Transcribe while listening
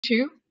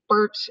to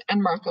Bert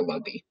and Martha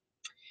Lobe.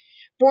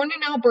 Born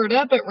in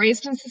Alberta but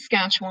raised in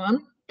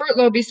Saskatchewan, Bert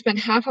Lobe spent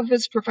half of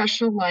his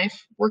professional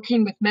life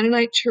working with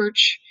Mennonite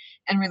Church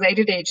and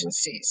related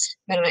agencies,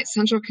 Mennonite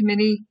Central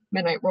Committee,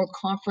 Mennonite World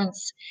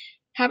Conference,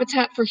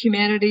 Habitat for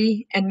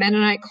Humanity, and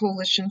Mennonite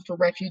Coalition for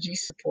Refugee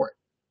Support.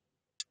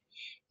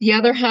 The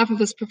other half of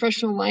his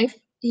professional life,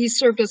 he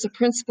served as a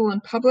principal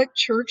in public,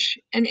 church,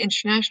 and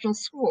international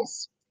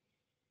schools.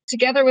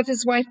 Together with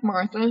his wife,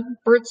 Martha,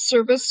 Bert's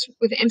service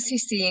with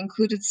MCC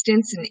included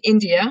stints in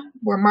India,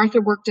 where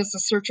Martha worked as a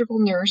surgical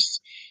nurse,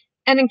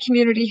 and in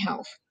community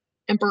health,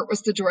 and Bert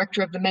was the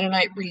director of the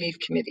Mennonite Relief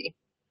Committee.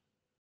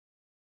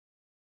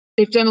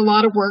 They've done a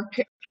lot of work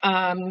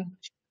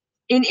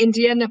in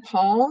India,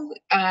 Nepal.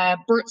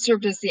 Bert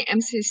served as the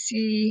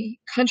MCC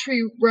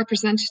country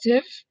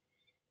representative,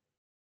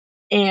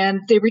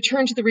 and they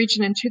returned to the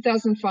region in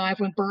 2005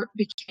 when Bert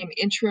became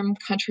interim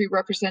country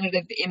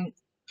representative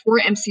for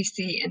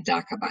MCC in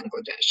Dhaka,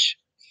 Bangladesh.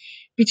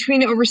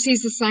 Between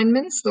overseas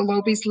assignments, the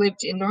Lobes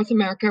lived in North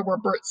America, where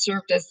Bert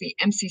served as the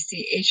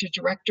MCC Asia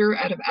Director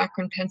out of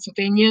Akron,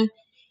 Pennsylvania,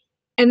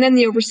 and then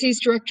the Overseas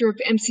Director of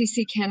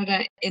MCC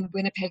Canada in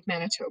Winnipeg,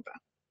 Manitoba.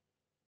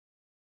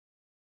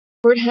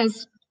 Bert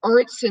has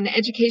arts and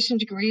education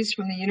degrees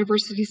from the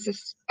University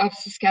of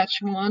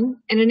Saskatchewan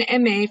and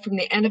an MA from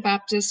the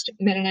Anabaptist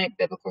Mennonite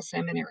Biblical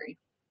Seminary.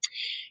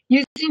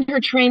 Using her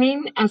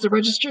training as a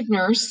registered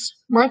nurse,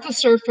 Martha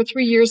served for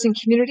 3 years in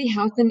community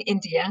health in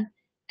India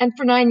and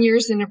for 9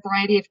 years in a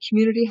variety of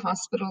community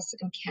hospitals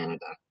in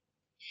Canada.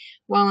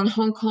 While in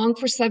Hong Kong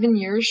for 7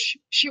 years,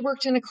 she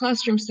worked in a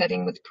classroom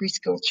setting with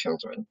preschool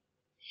children.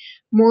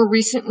 More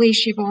recently,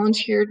 she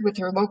volunteered with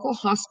her local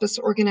hospice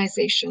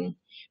organization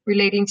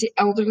relating to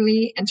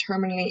elderly and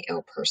terminally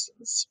ill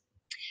persons.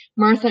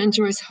 Martha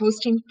enjoys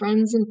hosting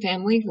friends and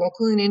family,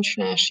 local and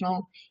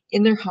international,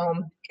 in their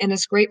home and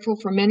is grateful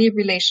for many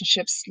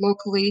relationships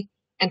locally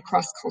and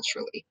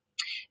cross-culturally.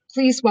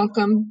 Please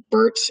welcome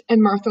Bert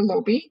and Martha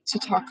Lobe to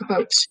talk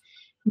about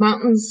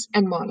mountains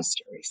and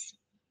monasteries.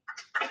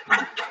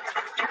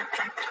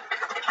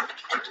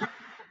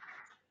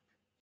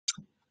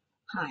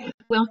 Hi,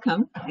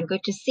 welcome, and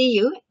good to see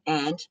you.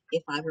 And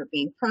if I were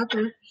being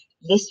proper,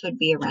 this would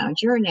be around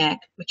your neck,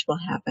 which will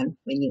happen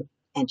when you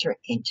enter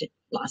into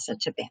Lhasa,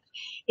 Tibet.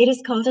 It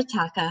is called a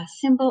taka,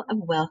 symbol of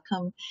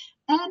welcome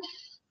and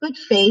good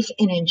faith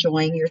in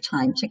enjoying your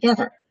time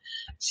together.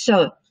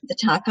 So the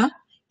taka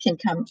can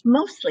come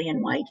mostly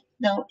in white,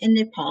 though in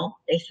Nepal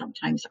they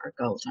sometimes are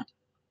golden.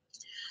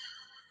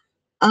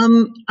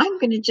 I'm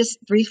going to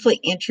just briefly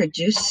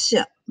introduce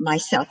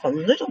myself a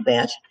little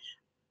bit,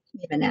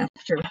 even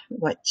after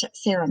what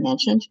Sarah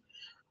mentioned.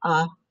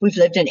 We've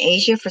lived in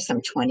Asia for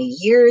some 20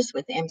 years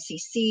with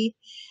MCC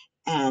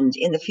and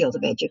in the field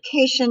of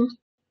education.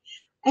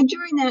 And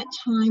during that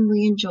time,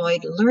 we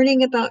enjoyed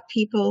learning about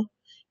people,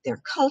 their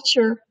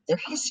culture, their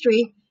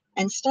history,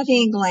 and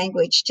studying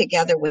language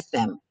together with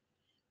them.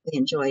 We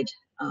enjoyed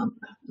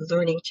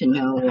learning to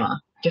know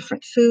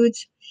different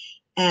foods,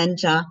 and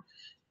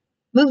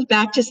moved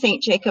back to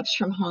St. Jacobs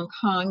from Hong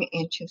Kong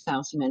in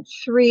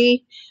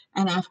 2003.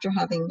 And after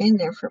having been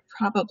there for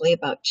probably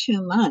about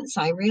 2 months,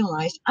 I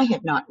realized I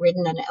had not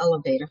ridden an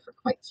elevator for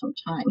quite some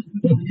time.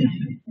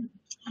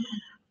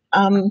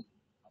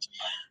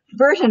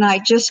 Bert and I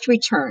just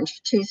returned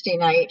Tuesday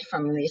night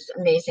from this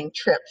amazing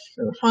trip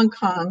through Hong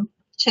Kong,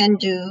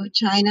 Chengdu,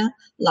 China,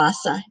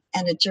 Lhasa,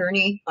 and a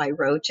journey by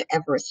road to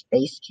Everest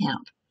Base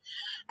Camp,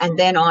 and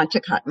then on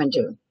to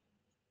Kathmandu.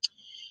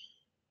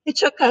 It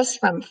took us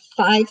from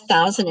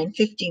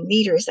 5,050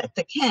 meters at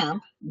the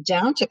camp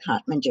down to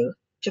Kathmandu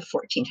to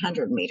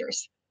 1,400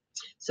 meters,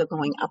 so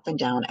going up and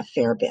down a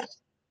fair bit.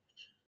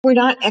 We're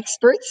not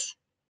experts,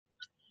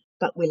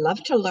 but we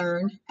love to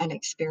learn and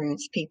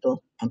experience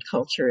people and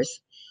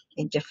cultures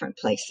in different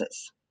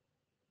places.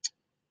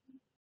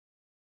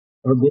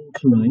 Our goal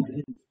tonight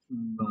is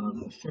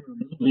to share a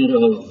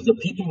little bit of the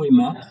people we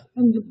met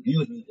and the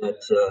beauty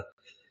that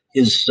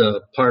is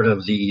part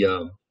of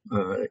the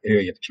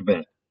area of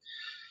Tibet.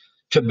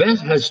 Tibet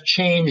has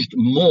changed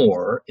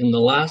more in the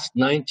last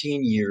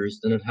 19 years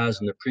than it has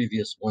in the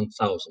previous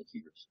 1,000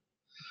 years.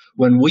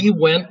 When we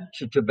went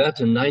to Tibet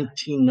in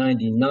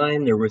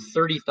 1999, there were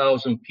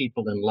 30,000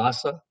 people in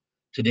Lhasa.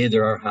 Today,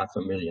 there are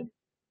 500,000.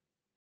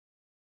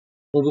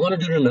 What we want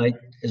to do tonight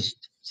is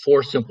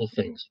 4 simple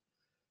things.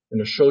 I'm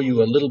going to show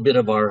you a little bit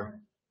of our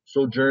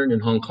sojourn in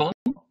Hong Kong,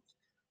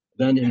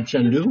 then in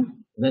Chengdu,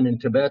 then in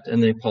Tibet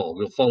and Nepal.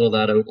 We'll follow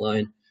that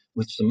outline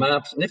with some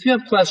maps. And if you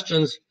have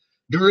questions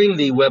during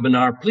the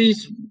webinar,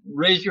 please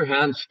raise your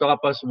hand, stop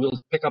us.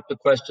 We'll pick up the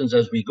questions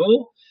as we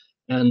go.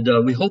 And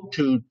we hope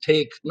to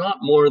take not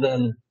more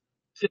than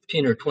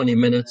 15 or 20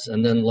 minutes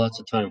and then lots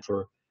of time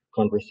for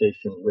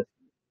conversation with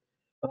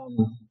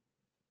you.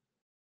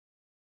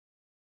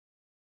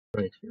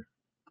 Right here.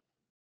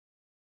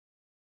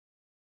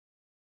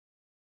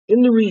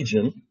 In the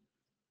region,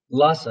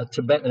 Lhasa,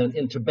 Tibet,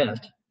 in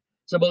Tibet,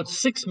 it's about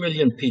 6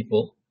 million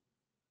people.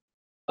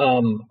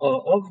 Of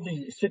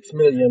the 6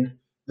 million,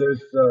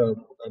 there's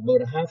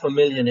about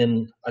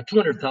 500,000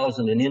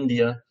 200,000 in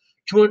India,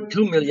 2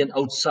 million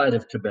outside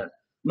of Tibet.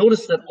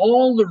 Notice that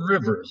all the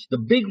rivers, the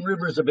big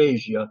rivers of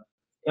Asia,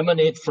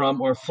 emanate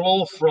from or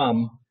flow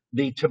from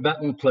the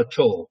Tibetan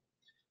plateau.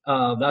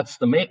 That's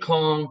the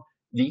Mekong,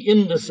 the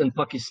Indus in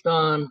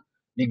Pakistan,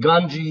 the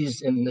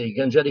Ganges in the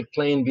Gangetic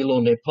Plain below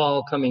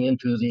Nepal, coming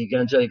into the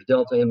Gangetic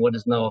Delta in what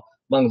is now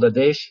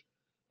Bangladesh.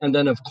 And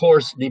then, of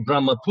course, the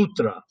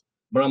Brahmaputra,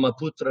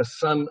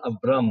 son of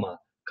Brahma,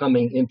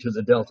 coming into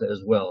the Delta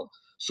as well.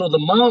 So the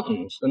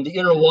mountains and the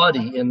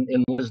Irrawaddy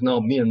in what is now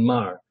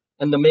Myanmar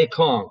and the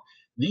Mekong,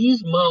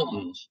 these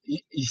mountains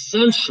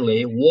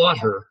essentially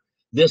water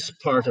this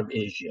part of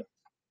Asia.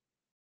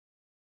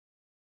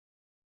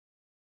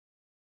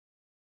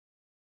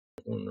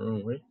 Going the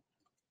wrong way.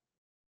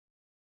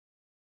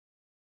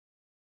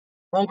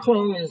 Hong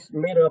Kong is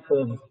made up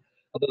of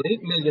about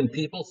 8 million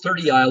people,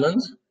 30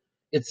 islands.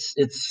 It's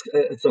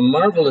a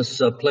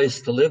marvelous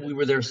place to live. We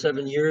were there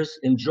 7 years,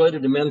 enjoyed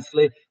it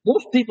immensely.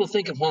 Most people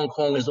think of Hong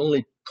Kong as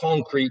only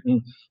concrete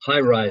and high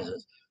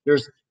rises.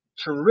 There's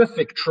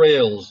terrific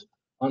trails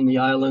on the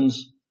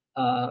islands,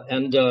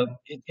 and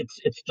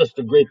it's just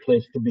a great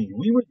place to be.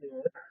 We were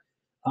there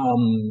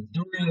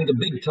during the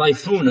big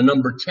typhoon, a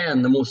number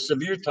 10, the most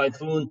severe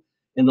typhoon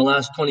in the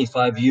last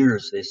 25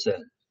 years, they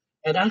said.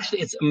 And actually,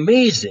 it's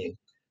amazing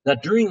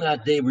that during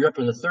that day, we were up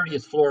on the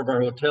 30th floor of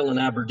our hotel in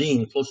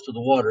Aberdeen, close to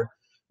the water.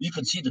 You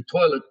could see the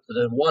toilet,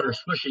 the water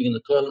swishing in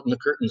the toilet and the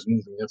curtains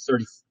moving at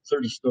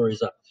 30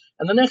 stories up.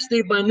 And the next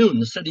day by noon,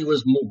 the city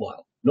was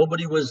mobile.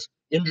 Nobody was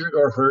injured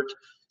or hurt.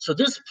 So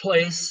this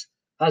place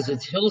has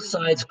its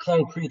hillsides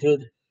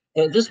concreted,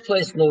 and this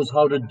place knows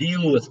how to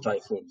deal with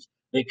typhoons.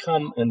 They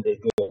come and they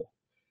go.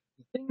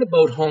 The thing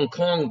about Hong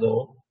Kong,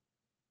 though,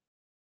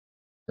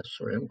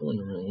 sorry, I'm going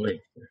the wrong way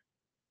here.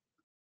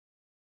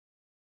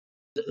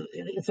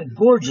 It's a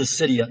gorgeous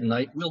city at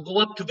night. We'll go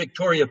up to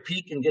Victoria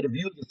Peak and get a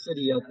view of the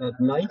city at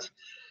night.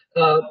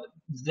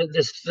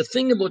 The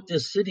thing about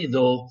this city,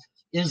 though,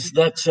 is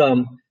that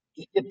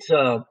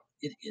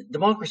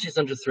democracy is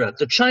under threat.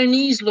 The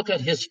Chinese look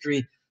at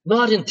history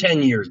not in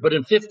 10 years, but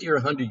in 50 or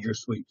 100-year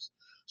sweeps.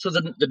 So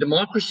the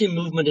democracy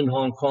movement in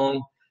Hong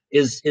Kong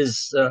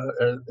it's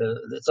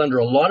under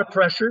a lot of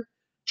pressure.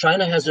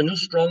 China has a new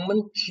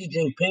strongman, Xi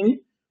Jinping,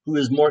 who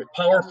is more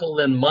powerful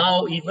than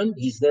Mao even.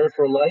 He's there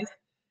for life.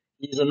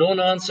 He's a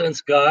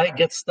no-nonsense guy,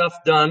 gets stuff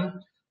done,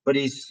 but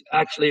he's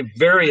actually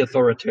very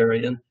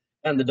authoritarian.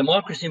 And the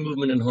democracy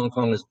movement in Hong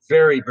Kong is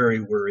very, very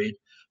worried.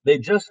 They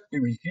just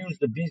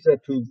refused a visa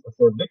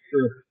for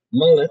Victor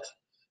Mullet,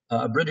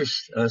 a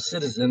British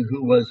citizen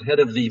who was head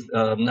of the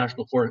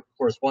National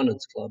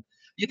Correspondence Club.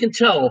 You can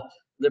tell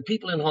the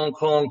people in Hong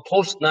Kong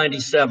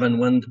post-97,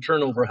 when the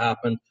turnover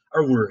happened,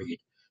 are worried.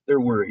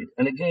 They're worried.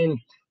 And again,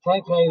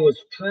 Hong Kong was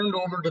turned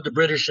over to the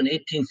British in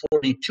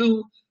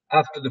 1842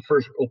 after the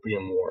First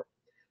Opium War.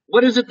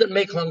 What is it that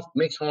makes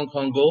Hong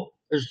Kong go?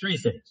 There's three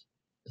things.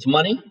 It's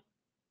money,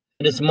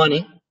 and it's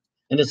money,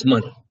 and it's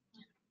money.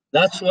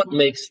 That's what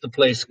makes the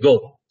place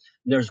go.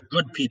 There's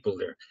good people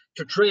there.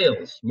 To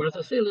trails.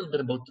 Martha, say a little bit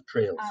about the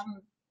trails.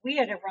 We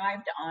had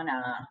arrived on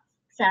a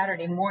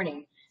Saturday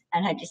morning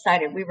and had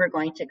decided we were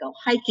going to go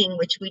hiking,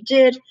 which we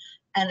did.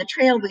 And the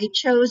trail we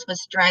chose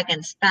was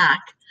Dragon's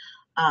Back,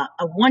 a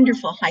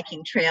wonderful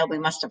hiking trail. We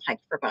must have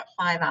hiked for about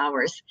 5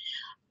 hours.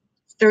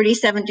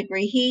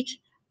 37-degree heat,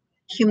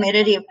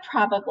 humidity of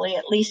probably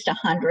at least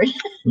 100,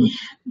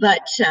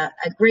 but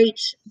a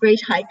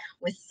great hike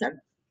with a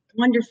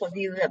wonderful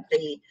view of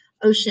the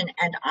ocean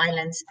and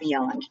islands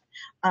beyond.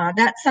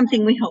 That's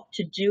something we hope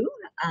to do.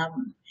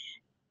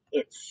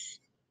 It's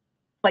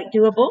quite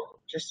doable.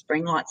 Just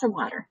bring lots of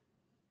water.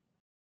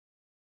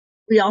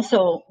 We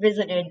also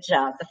visited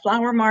the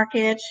flower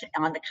market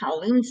on the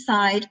Kowloon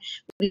side.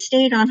 We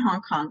stayed on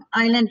Hong Kong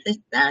Island at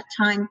that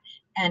time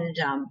and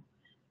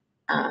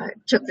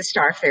took the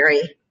Star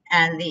Ferry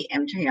and the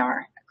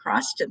MTR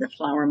across to the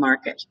flower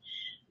market.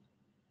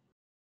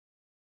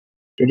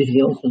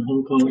 Anything else in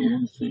Hong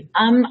Kong?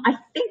 I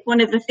think one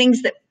of the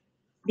things that,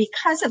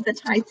 because of the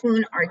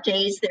typhoon, our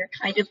days there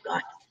kind of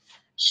got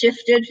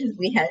shifted.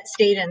 We had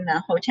stayed in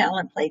the hotel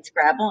and played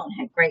Scrabble and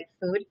had great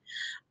food.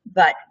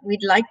 But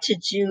we'd like to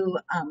do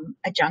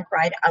a junk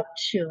ride out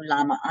to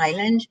Llama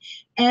Island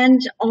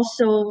and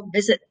also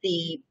visit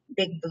the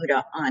Big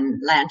Buddha on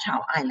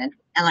Lantau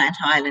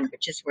Island,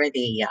 which is where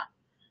the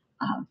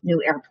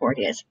new airport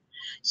is.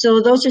 So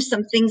those are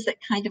some things that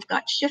kind of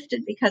got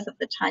shifted because of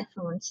the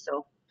typhoon.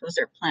 So those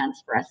are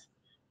plans for us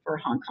for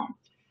Hong Kong.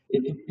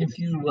 If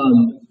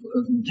you,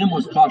 Jim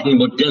was talking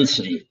about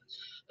density.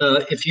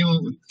 If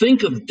you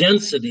think of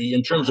density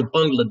in terms of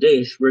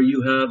Bangladesh, where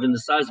you have in the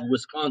size of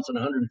Wisconsin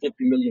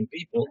 150 million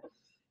people,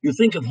 you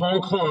think of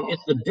Hong Kong.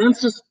 It's the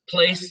densest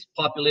place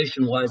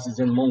population-wise is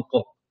in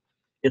Mongkok.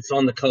 It's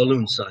on the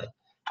Kowloon side.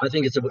 I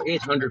think it's about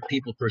 800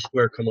 people per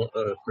square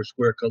kilometer.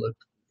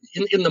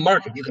 In the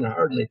market, you can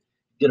hardly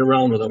get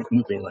around without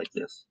moving like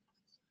this.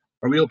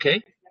 Are we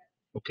okay?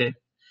 Okay.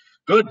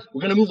 Good.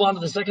 We're going to move on to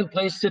the second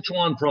place,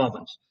 Sichuan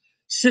province.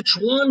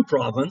 Sichuan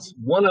province,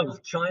 one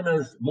of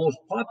China's most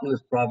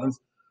populous province,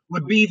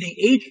 would be the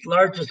 8th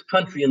largest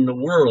country in the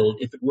world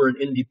if it were an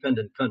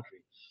independent country.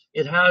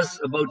 it has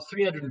about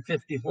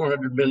 350,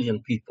 400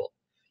 million people.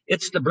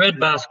 It's the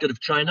breadbasket of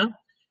China,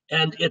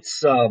 and we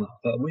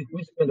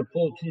spent a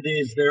full 2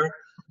 days there.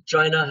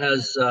 China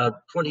has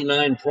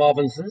 29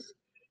 provinces,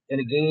 and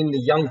again, the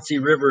Yangtze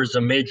River is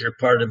a major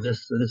part of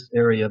this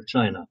area of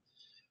China.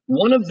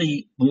 One of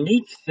the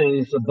neat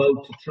things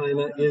about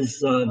China is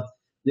the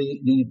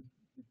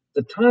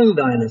Tang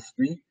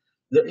Dynasty.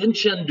 In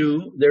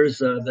Chengdu, there's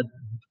the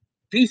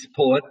peace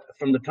poet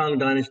from the Tang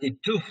Dynasty,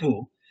 Tu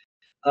Fu.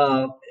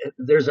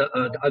 There's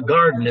a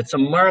garden. It's a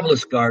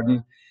marvelous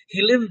garden.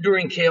 He lived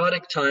during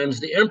chaotic times.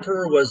 The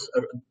emperor was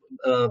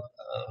a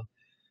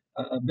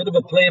bit of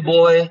a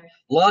playboy,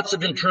 lots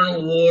of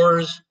internal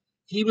wars.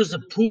 He was a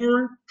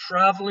poor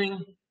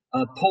traveling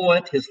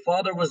poet. His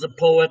father was a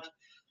poet,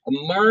 a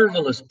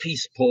marvelous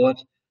peace poet.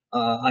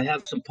 I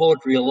have some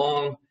poetry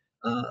along.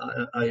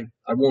 I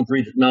won't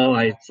read it now.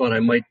 I thought I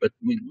might, but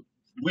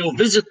we'll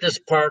visit this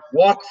park,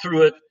 walk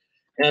through it,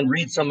 and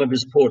read some of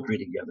his poetry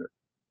together.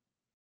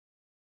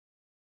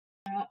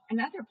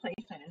 Another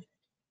place that is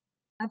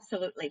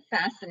absolutely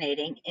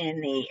fascinating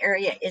in the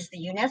area is the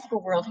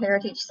UNESCO World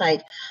Heritage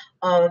Site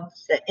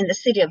in the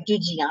city of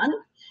Dujian.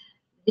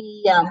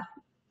 The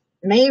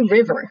May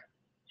River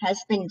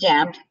has been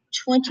dammed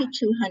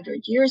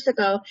 2,200 years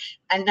ago,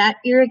 and that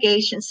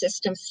irrigation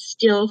system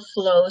still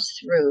flows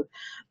through,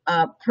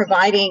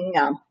 providing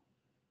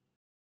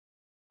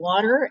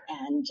water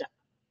and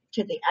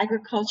to the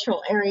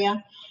agricultural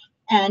area.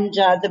 And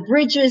the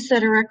bridges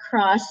that are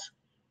across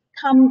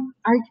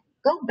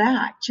go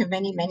back to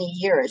many, many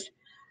years.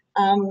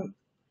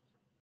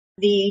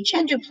 The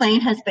Chengdu Plain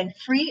has been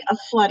free of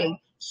flooding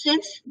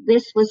since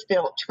this was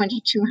built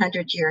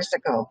 2,200 years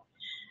ago.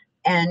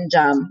 And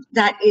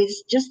that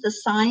is just the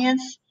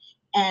science,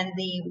 and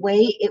the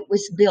way it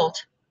was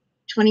built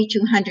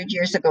 2,200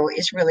 years ago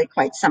is really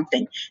quite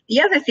something.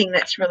 The other thing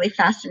that's really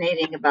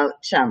fascinating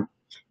about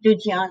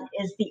Dujian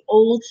is the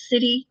old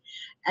city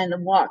and the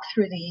walk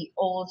through the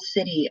old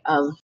city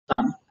of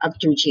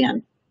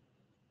Dujian.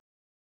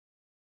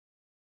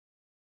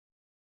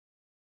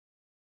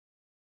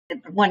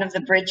 One of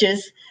the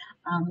bridges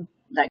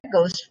that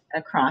goes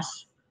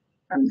across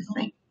from the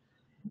thing.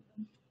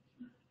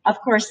 Of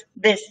course,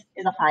 this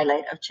is a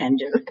highlight of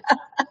Chengdu.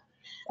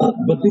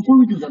 But before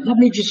we do that, let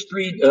me just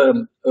read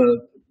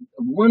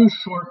one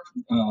short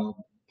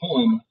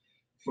poem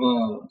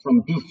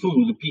from Du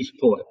Fu, the peace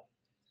poet.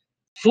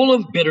 Full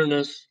of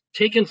bitterness,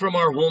 taken from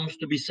our homes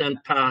to be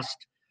sent past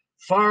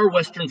far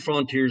western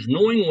frontiers,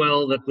 knowing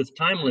well that with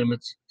time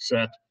limits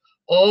set,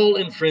 all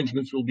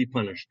infringements will be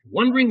punished,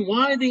 wondering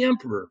why the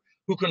emperor,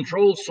 who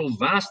controls so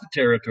vast a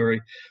territory,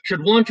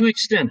 should want to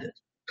extend it.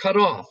 Cut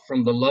off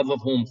from the love of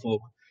home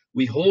folk,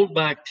 we hold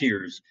back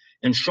tears,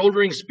 and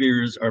shouldering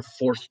spears are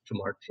forced to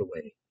march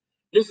away.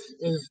 This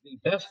is the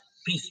best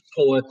peace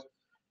poet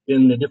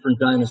in the different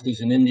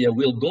dynasties in India.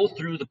 We'll go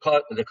through the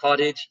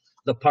cottage,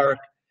 the park,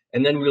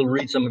 and then we'll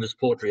read some of his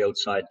poetry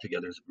outside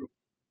together as a group.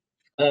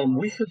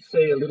 We should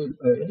say a little,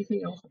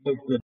 anything else about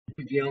the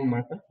Fujian,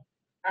 Martha?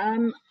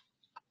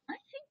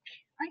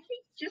 I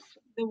think just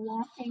the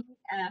walking.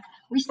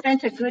 We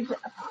spent a good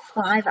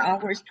 5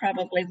 hours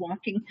probably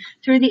walking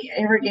through the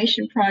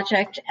irrigation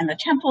project and the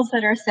temples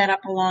that are set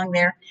up along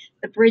there,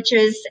 the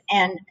bridges,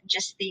 and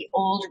just the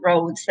old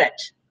roads that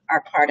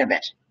are part of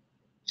it.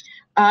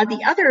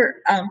 The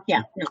other,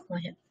 go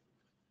ahead.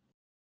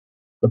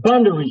 The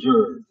Panda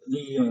Reserve,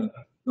 the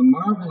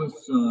marvelous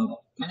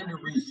Panda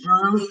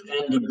Reserve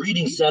and the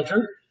breeding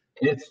center.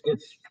 It's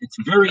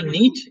very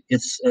neat.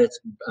 It's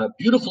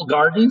beautiful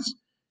gardens.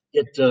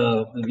 It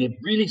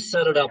really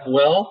set it up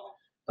well.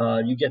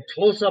 You get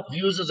close-up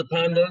views of the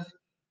pandas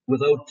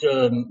without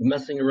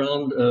messing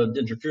around,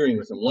 interfering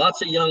with them.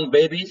 Lots of young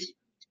babies.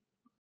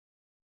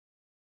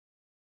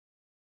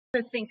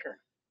 A thinker.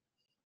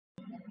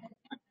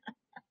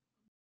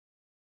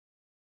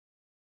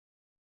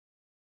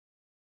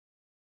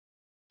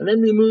 And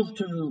then we move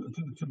to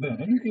Tibet.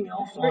 Anything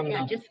else on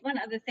that? Just one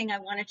other thing I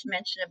wanted to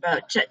mention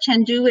about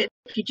Chengdu.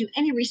 If you do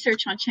any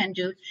research on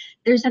Chengdu,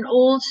 there's an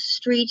old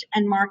street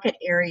and market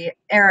area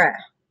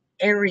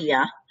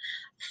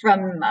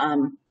from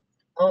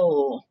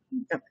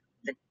the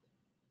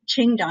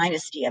Qing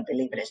dynasty, I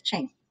believe it is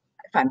Qing,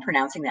 if I'm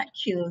pronouncing that,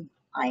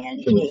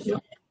 Q-I-N-E. Yeah.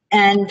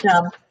 And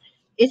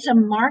it's a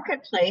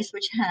marketplace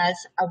which has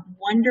a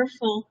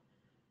wonderful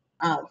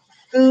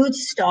food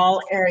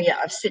stall area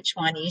of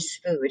Sichuanese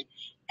food.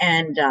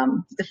 And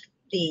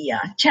the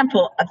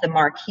Temple of the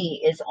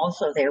Marquis is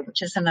also there,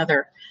 which is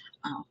another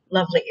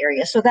lovely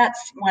area. So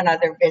that's one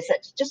other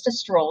visit, just a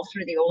stroll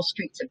through the old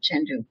streets of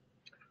Chengdu.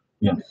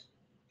 Yes.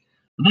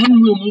 Then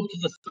we'll move to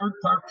the third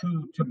part,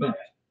 to Tibet.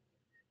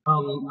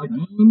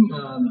 Again,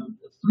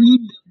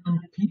 3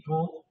 million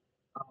people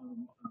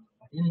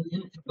in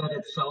Tibet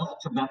itself,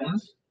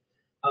 Tibetans.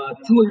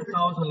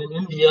 200,000 in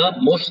India,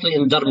 mostly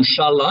in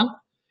Dharamshala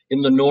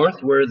in the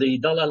north, where the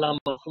Dalai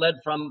Lama fled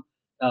from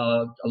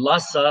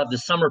Lhasa, the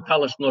summer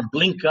palace near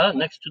Glinka,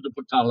 next to the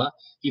Potala.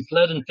 He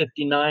fled in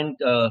 59,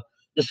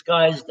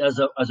 disguised as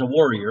a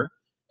warrior,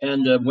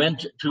 and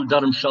went to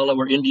Dharamshala,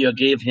 where India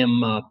gave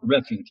him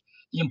refuge.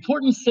 The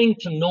important thing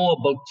to know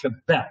about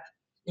Tibet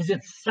is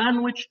it's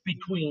sandwiched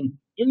between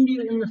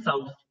India in the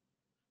south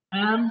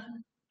and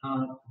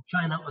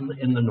China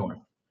in the north.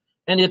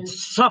 And it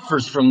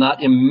suffers from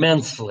that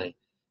immensely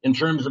in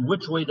terms of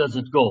which way does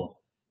it go.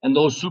 And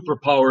those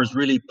superpowers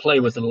really play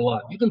with it a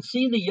lot. You can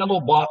see the yellow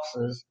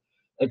boxes.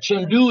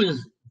 Chengdu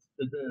is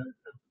the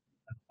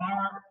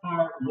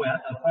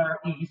far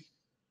east.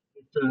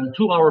 It's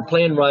a 2-hour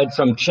plane ride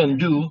from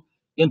Chengdu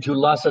into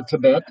Lhasa,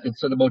 Tibet.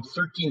 It's at about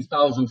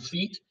 13,000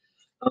 feet.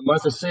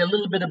 Martha, say a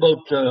little bit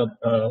about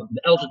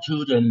the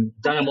altitude and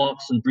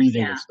diamox and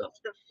breathing and stuff.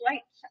 The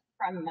flight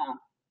from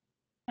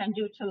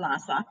Chengdu to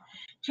Lhasa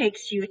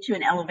takes you to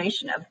an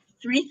elevation of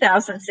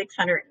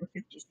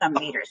 3,650 some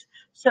meters.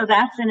 So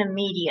that's an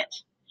immediate,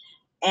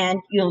 and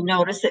you'll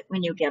notice it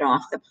when you get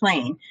off the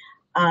plane.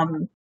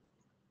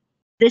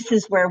 This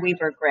is where we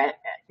were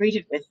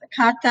greeted with the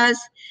katas,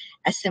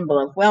 a symbol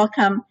of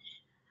welcome.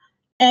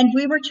 And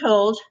we were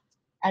told,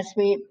 as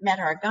we met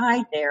our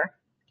guide there,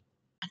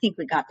 I think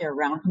we got there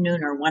around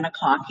noon or 1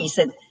 o'clock, he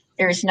said,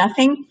 there is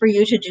nothing for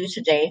you to do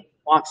today.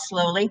 Walk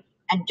slowly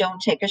and don't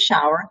take a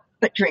shower,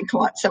 but drink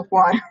lots of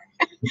water.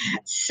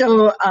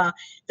 So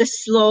the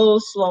slow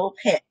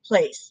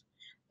pace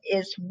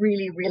is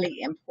really,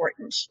 really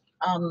important.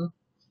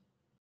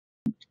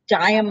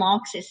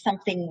 Diamox is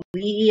something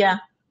we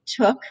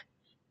took,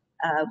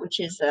 which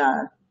is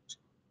a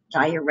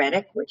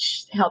diuretic,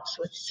 which helps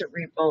with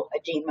cerebral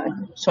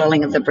edema,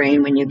 swelling of the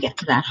brain when you get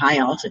to that high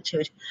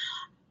altitude.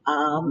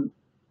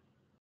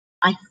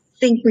 I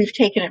think we've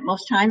taken it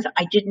most times.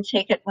 I didn't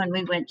take it when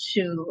we went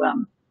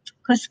to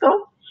Cusco,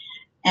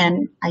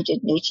 and I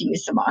did need to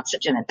use some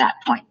oxygen at that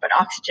point, but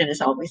oxygen is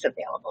always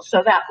available.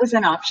 So that was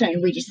an option,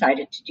 and we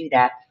decided to do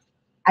that,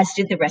 as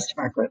did the rest of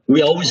our group.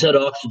 We always had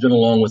oxygen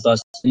along with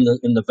us in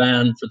the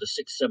van for the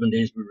 6-7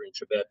 days we were in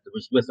Tibet. It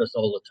was with us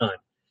all the time.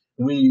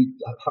 We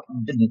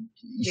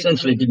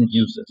essentially didn't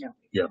use it. No.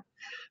 Yeah.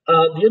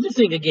 The other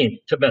thing, again,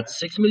 Tibet,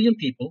 6 million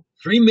people,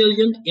 3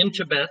 million in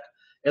Tibet,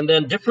 and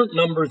then different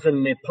numbers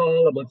in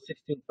Nepal, about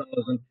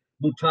 16,000,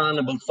 Bhutan,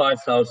 about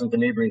 5,000, the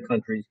neighboring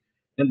countries,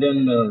 and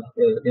then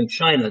in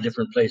China,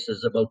 different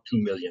places, about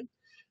 2 million.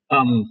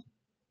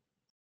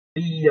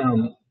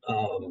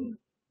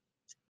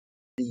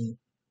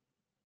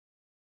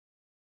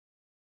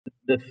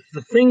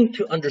 The thing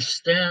to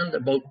understand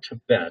about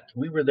Tibet,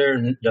 we were there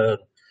in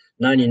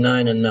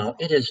 99, and now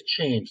it has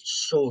changed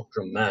so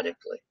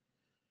dramatically.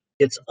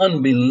 It's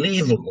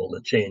unbelievable,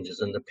 the changes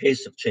and the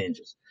pace of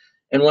changes.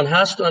 And one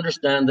has to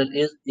understand that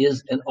it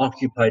is an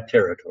occupied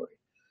territory.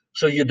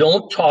 So you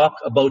don't talk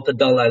about the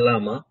Dalai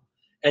Lama,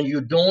 and you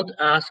don't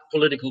ask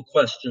political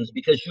questions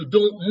because you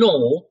don't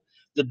know.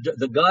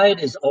 The guide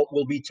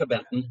will be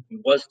Tibetan, he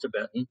was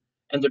Tibetan,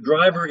 and the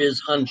driver is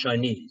Han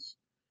Chinese.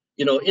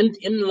 You know,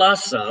 in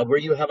Lhasa, where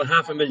you have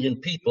 500,000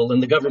 people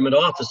and the government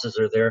offices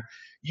are there,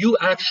 you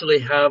actually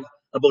have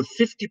about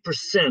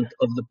 50%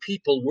 of the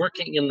people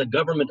working in the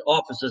government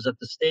offices at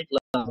the state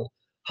level,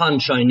 Han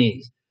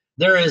Chinese.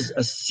 There is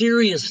a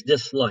serious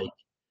dislike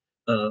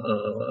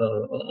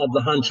of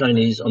the Han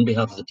Chinese on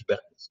behalf of the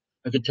Tibetans.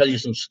 I could tell you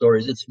some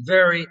stories. It's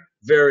very,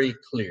 very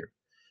clear.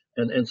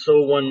 And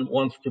so one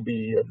wants to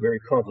be very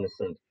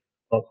cognizant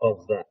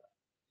of that.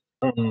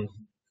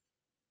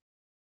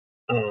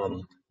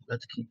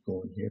 Let's keep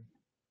going here.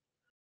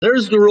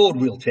 There's the road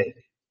we'll take.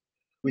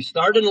 We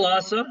start in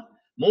Lhasa.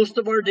 Most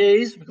of our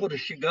days, we go to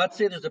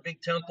Shigatse, there's a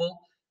big temple.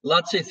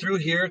 Lhasa through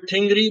here.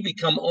 Tingri, we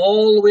come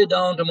all the way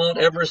down to Mount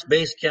Everest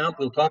Base Camp.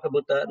 We'll talk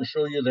about that and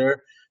show you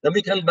there. Then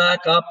we come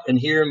back up, and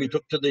here we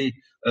took to the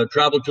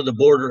travel to the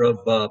border of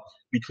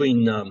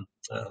between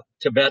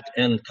Tibet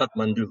and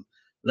Kathmandu.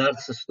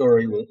 That's the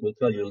story we'll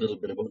tell you a little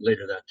bit about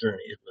later, that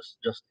journey. It was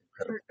just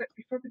incredible. But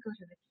before we go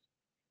to the,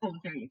 oh,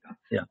 there you go.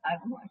 Yeah. I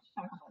want to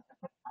talk about the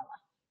Potala.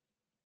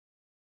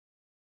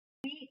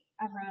 We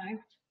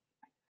arrived,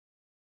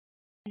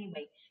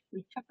 anyway,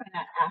 we took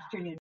that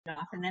afternoon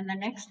off, and then the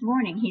next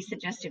morning he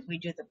suggested we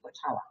do the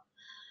Potala,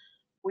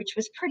 which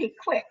was pretty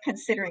quick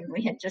considering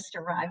we had just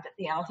arrived at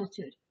the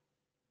altitude.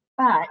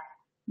 But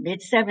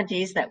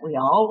mid-70s that we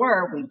all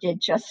were, we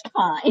did just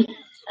fine.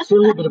 Say a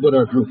little bit about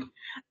our group.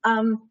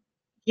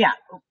 Yeah,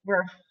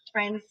 we're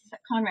friends,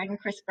 Conrad and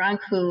Chris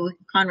Brunk, who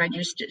Conrad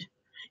used to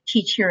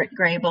teach here at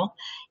Grable,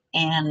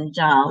 and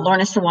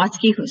Lorna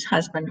Sawatsky, whose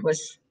husband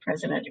was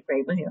president of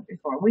Grable here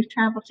before. We've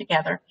traveled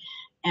together,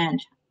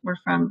 and we're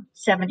from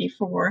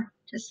 74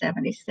 to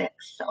 76.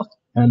 So.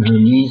 And her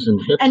knees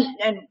and hips.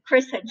 And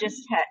Chris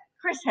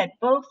had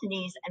both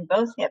knees and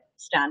both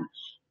hips done,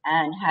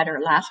 and had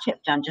her last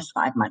hip done just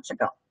 5 months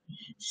ago.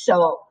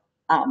 So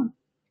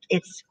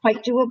it's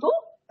quite doable,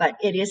 but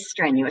it is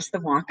strenuous. The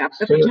walk up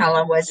the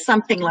Potala was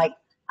something like,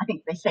 I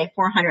think they say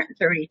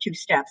 432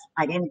 steps.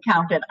 I didn't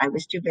count it. I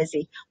was too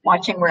busy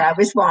watching where I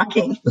was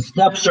walking. The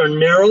steps are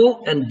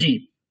narrow and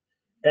deep,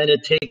 and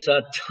it takes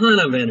a ton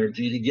of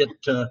energy to get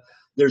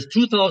there's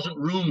 2,000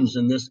 rooms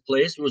in this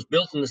place. It was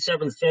built in the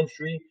 7th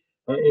century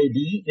AD.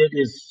 It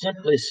is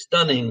simply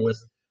stunning,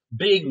 with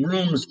big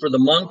rooms for the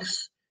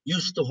monks.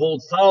 Used to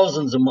hold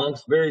thousands of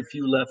monks, very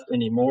few left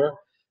anymore.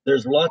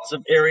 There's lots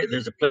of area.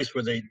 There's a place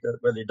where the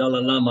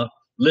Dalai Lama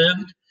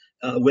lived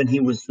when he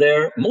was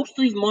there. Most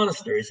of these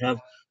monasteries have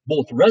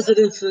both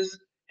residences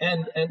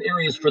and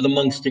areas for the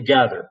monks to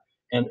gather.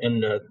 And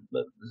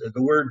the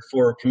word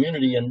for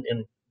community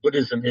in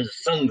Buddhism is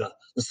Sangha,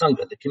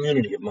 the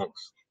community of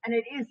monks. And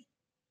it is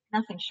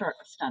nothing short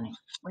of stunning.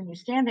 When you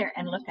stand there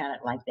and look at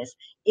it like this,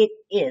 it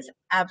is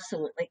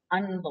absolutely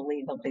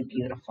unbelievably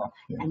beautiful.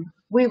 Yeah. And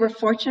we were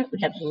fortunate. We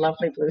had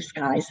lovely blue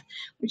skies,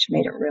 which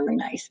made it really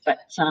nice. But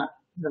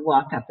the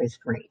walk up is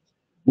great.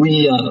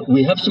 We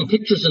have some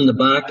pictures in the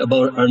back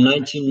about our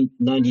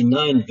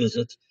 1999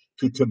 visit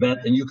to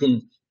Tibet, and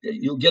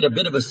you'll get a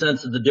bit of a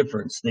sense of the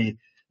difference. The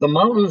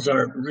mountains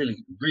are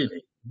really,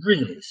 really,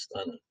 really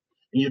stunning.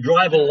 And you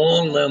drive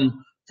along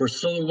them for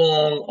so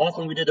long.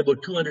 Often we did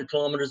about 200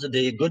 kilometers a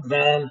day. Good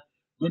van,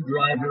 good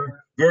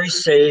driver, very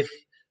safe.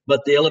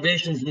 But the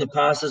elevations and the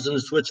passes and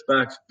the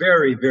switchbacks,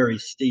 very, very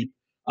steep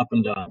up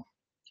and down.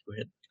 Go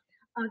ahead.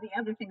 The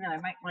other thing that I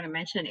might want to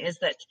mention is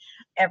that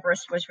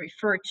Everest was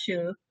referred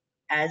to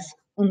as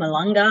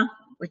Umalanga,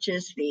 which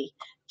is the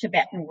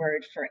Tibetan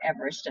word for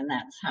Everest, and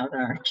that's how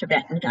our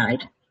Tibetan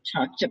guide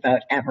talked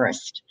about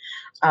Everest.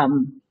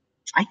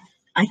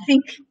 I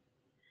think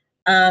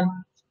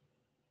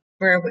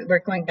we're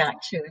going back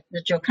to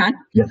the Jokan.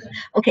 Yes.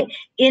 Okay,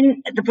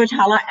 in the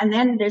Potala, and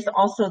then there's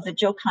also the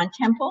Jokan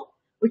Temple,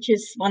 which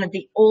is one of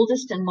the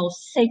oldest and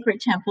most sacred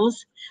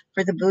temples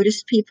for the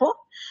Buddhist people.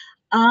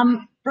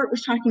 Bert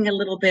was talking a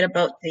little bit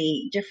about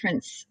the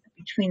difference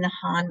between the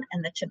Han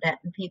and the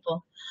Tibetan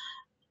people.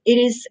 It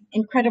is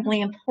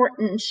incredibly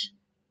important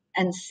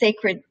and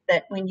sacred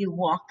that when you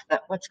walk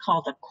what's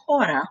called a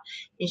kora,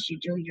 is you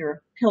do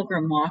your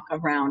pilgrim walk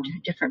around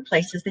different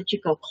places that you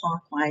go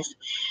clockwise.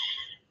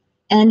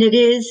 And it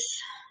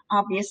is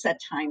obvious at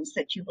times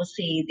that you will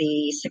see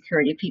the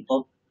security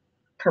people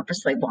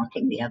purposely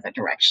walking the other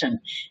direction.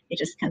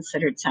 It is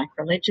considered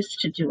sacrilegious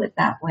to do it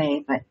that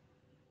way, but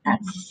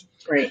that's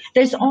great.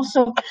 There's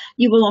also,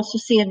 you will also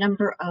see a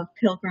number of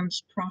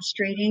pilgrims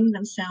prostrating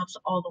themselves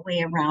all the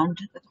way around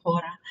the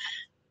kora.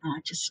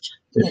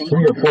 There's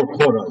 3 or 4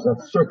 koras,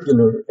 that's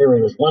circular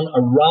areas. One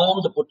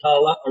around the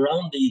Potala,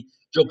 around the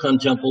Jokan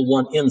Temple,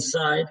 one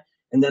inside,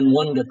 and then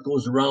one that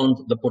goes around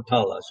the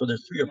Potala. So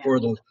there's 3 or 4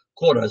 of those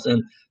koras,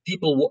 and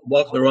people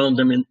walk around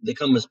them, and they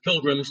come as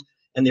pilgrims,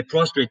 and they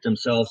prostrate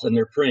themselves, and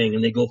they're praying,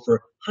 and they go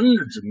for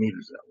hundreds of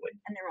meters that way.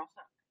 And they're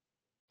also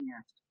in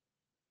their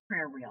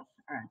prayer wheels.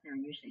 They're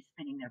usually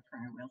spinning their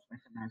prayer wheels with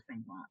them as they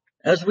walk.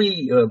 As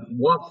we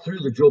walk through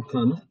the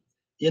Jokan,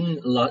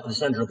 in the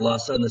center of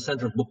Lhasa, in the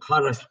center of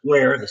Bukhara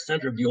Square, the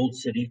center of the old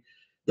city,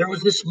 there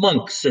was this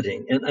monk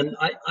sitting. And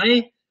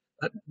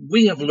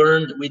we have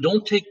learned we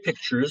don't take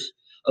pictures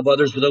of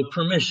others without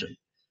permission.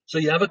 So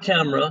you have a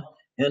camera,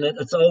 and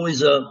it's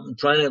always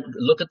trying to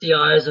look at the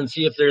eyes and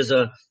see if there's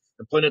a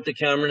point at the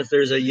camera, and if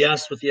there's a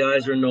yes with the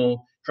eyes or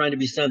no, trying to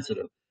be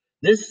sensitive.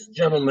 This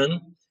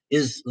gentleman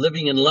is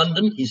living in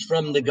London. He's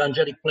from the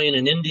Gangetic Plain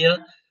in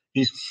India.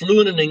 He's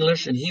fluent in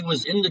English, and he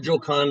was in the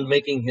Jokan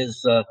making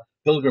his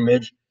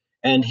pilgrimage,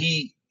 and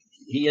he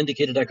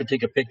indicated I could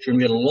take a picture, and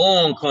we had a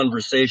long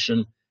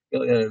conversation,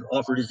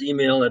 offered his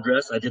email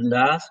address. I didn't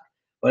ask.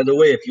 By the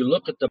way, if you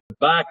look at the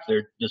back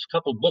there's a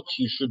couple books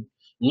you should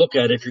look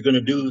at if you're going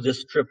to do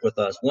this trip with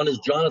us. One is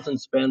Jonathan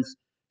Spence,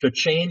 To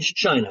Change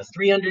China,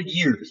 300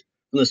 years,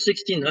 from the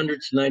 1600s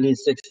to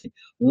 1960.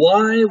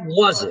 Why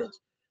was it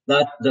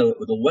that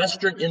the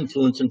Western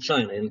influence in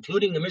China,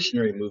 including the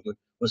missionary movement,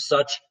 was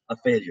such a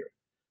failure?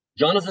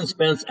 Jonathan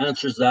Spence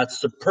answers that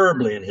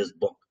superbly in his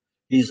book.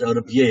 He's out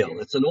of Yale.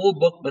 It's an old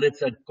book, but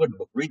it's a good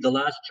book. Read the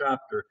last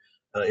chapter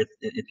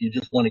if you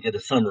just want to get a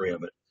summary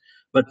of it.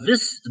 But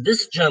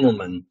this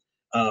gentleman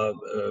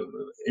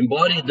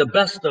embodied the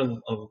best of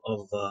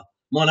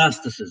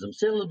monasticism.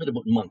 Say a little bit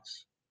about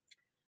monks.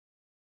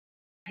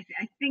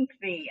 I think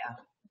we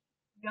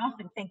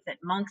often think that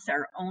monks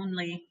are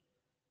only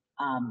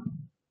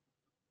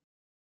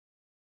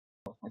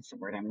what's the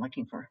word I'm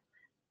looking for?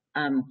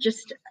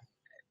 Just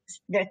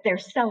that they're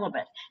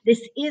celibate.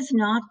 This is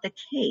not the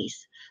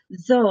case,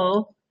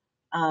 though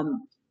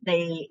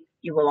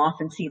you will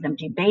often see them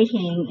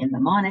debating in the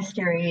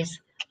monasteries.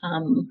 Yeah.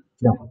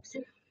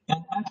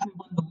 And actually,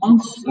 when the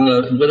monks,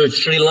 whether it's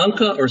Sri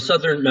Lanka or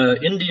southern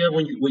India,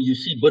 when you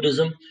see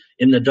Buddhism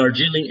in the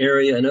Darjeeling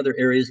area and other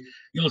areas,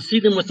 you'll see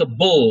them with a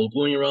bowl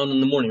going around in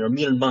the morning, or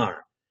Myanmar.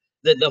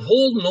 The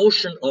whole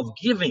notion of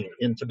giving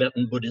in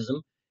Tibetan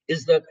Buddhism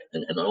is that,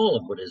 and all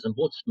of Buddhism,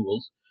 both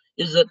schools,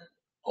 is that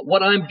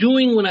what I'm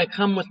doing when I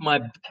come with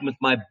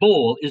my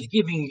bowl is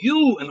giving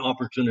you an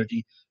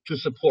opportunity to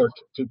support,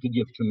 to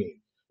give to me.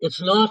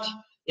 It's not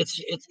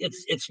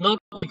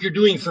what you're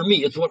doing for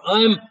me. It's what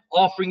I'm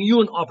offering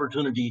you an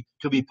opportunity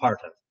to be part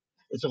of.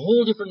 It's a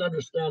whole different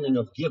understanding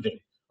of giving,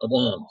 of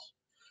alms.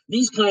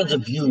 These kinds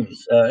of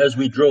views, as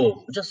we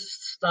drove, just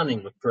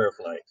stunning with prayer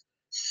flags,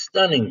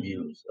 stunning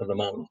views of the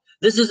mountains.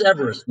 This is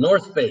Everest,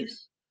 north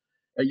face.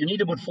 You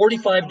need about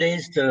 45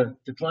 days to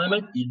climb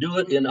it. You do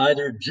it in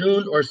either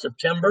June or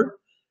September.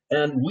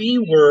 And we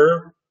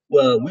were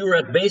Well, we were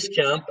at base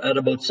camp at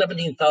about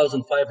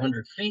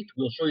 17,500 feet.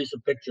 We'll show you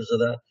some pictures of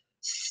that.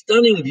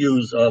 Stunning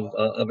views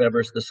of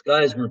Everest. The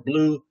skies were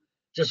blue,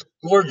 just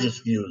gorgeous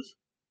views.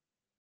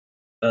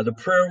 The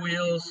prayer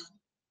wheels.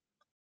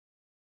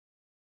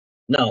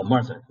 Now,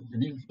 Martha,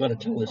 you've got to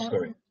tell this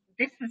story.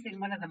 This was in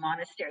one of the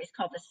monasteries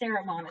called the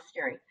Sarah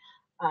Monastery.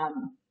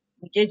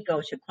 We did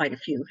go to quite a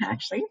few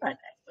actually, but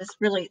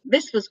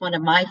this was one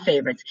of my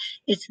favorites.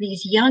 It's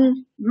these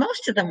young,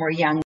 most of them were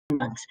young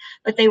monks,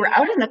 but they were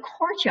out in the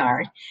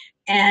courtyard,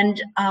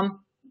 and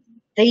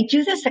they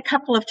do this a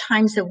couple of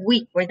times a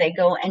week where they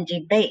go and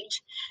debate.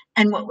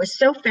 And what was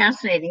so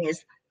fascinating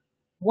is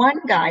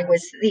one guy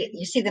was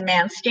you see the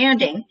man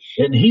standing,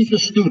 and he's the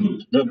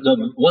student.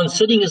 The one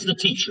sitting is the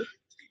teacher.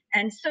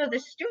 And so the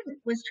student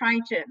was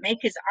trying to make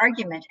his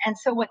argument. And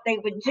so what they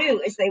would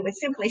do is they would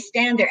simply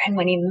stand there. And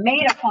when he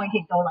made a point,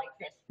 he'd go like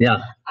this.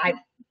 Yeah. I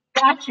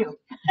got you.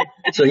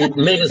 So he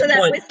made his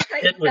point.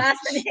 It was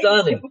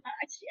stunning.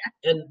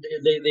 Yeah. And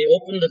they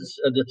opened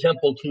the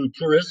temple to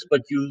tourists,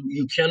 but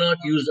you cannot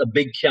use a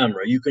big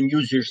camera. You can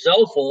use your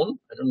cell phone.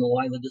 I don't know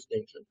why the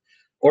distinction.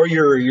 Or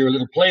your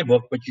little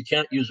playbook, but you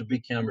can't use a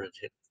big camera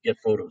to get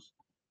photos.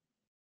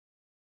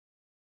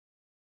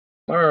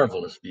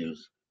 Marvelous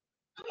views.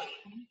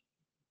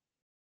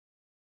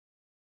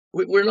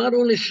 We're not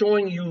only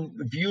showing you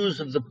views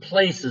of the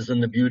places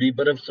and the beauty,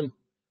 but of some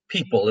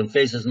people and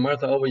faces.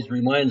 Martha always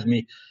reminds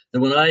me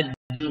that when I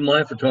do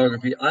my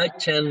photography, I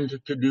tend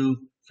to do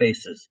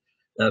faces,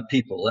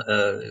 people,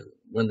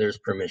 when there's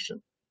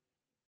permission.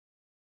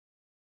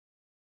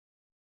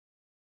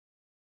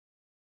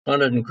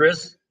 Conrad and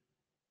Chris,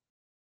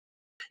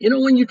 you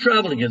know, when you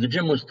travel together,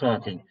 Jim was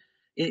talking,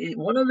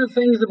 one of the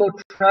things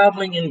about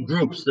traveling in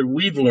groups that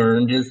we've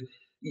learned is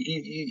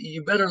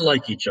you better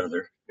like each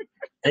other.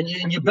 And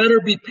you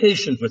better be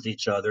patient with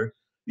each other,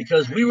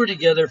 because we were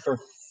together for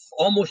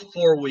almost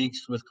 4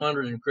 weeks with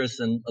Conrad and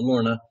Chris and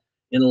Lorna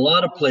in a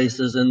lot of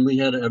places, and we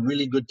had a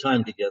really good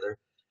time together.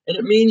 And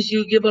it means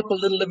you give up a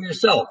little of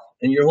yourself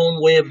and your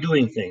own way of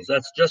doing things.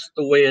 That's just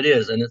the way it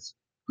is, and it's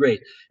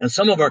great. And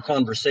some of our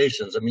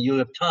conversations, I mean, you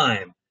have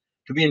time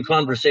to be in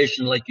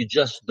conversation like you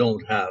just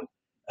don't have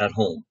at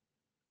home.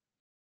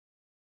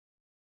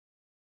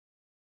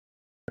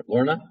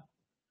 Lorna?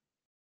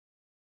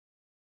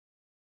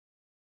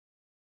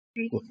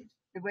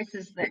 This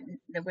is the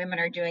women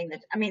are doing the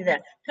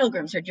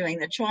pilgrims are doing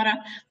the chora,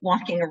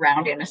 walking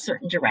around in a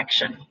certain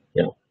direction.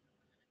 Yeah.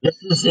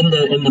 This is in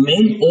the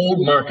main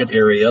old market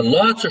area.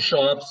 Lots of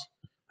shops.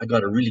 I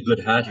got a really good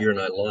hat here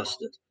and I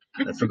lost it.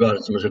 I forgot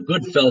it. It was a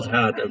good felt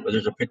hat.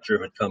 There's a picture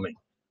of it coming.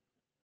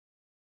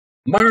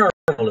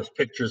 Marvelous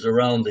pictures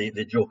around the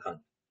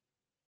Jokan.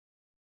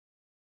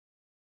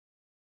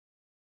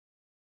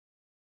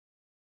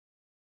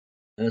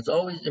 And it's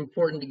always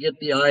important to get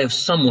the eye of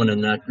someone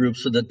in that group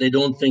so that they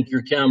don't think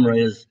your camera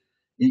is,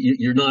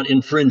 you're not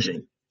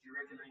infringing.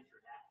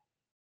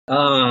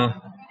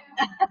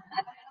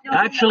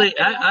 Actually,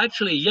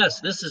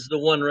 yes, this is the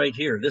one right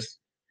here. This,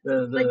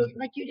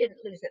 like you didn't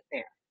lose it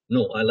there.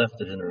 No, I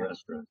left it in a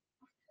restaurant.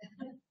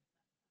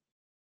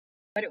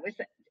 But it was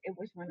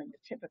one of the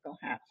typical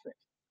hats that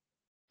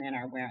men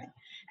are wearing.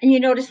 And you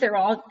notice they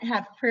all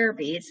have prayer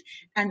beads,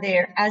 and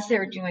as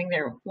they're doing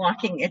their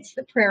walking, it's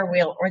the prayer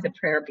wheel or the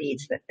prayer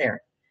beads that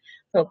they're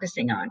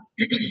focusing on.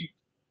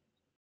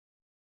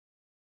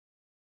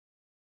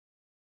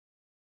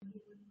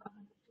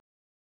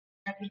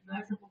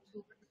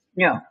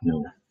 No.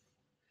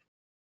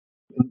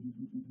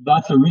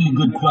 That's a really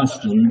good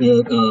question.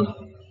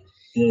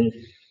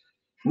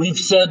 We've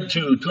said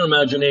to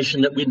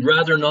TourMagination that we'd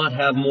rather not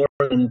have more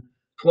than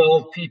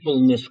 12 people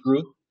in this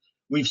group.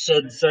 We've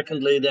said,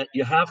 secondly, that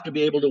you have to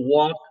be able to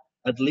walk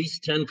at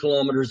least 10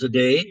 kilometers a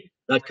day,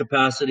 that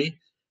capacity.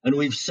 And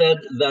we've said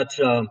that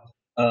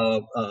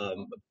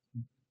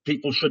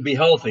people should be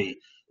healthy.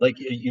 Like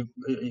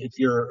if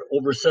you're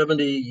over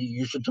 70,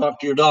 you should talk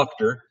to your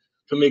doctor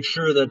to make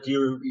sure that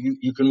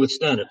you can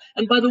withstand it.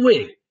 And by the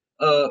way,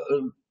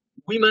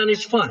 we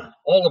manage fine,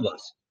 all of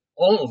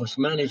us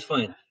manage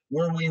fine.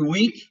 Were we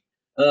weak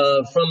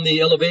from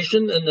the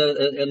elevation and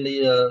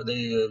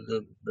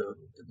the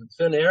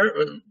thin air?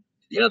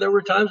 Yeah, there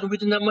were times when we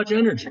didn't have much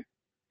energy.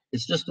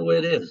 It's just the way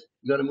it is.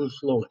 You got to move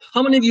slowly.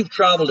 How many of you have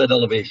traveled at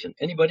elevation?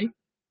 Anybody?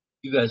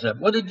 You guys have.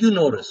 What did you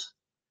notice?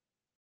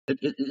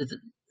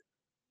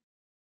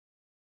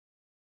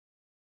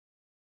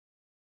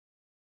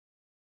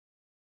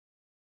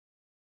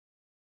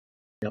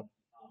 Yep.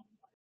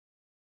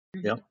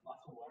 Yep.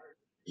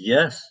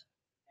 Yes.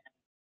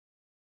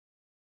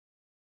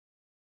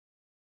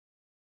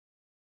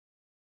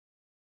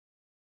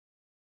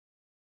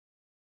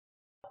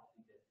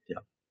 Yeah.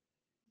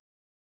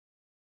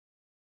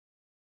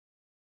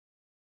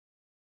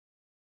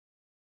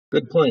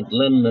 Good point.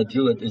 Len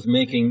Jewett is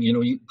making,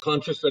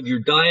 conscious of your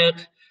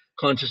diet,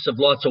 conscious of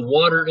lots of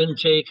water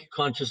intake,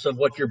 conscious of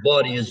what your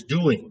body is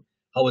doing,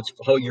 how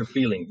you're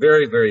feeling.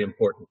 Very, very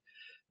important.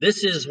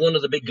 This is one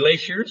of the big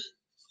glaciers.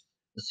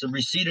 It's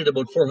receded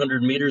about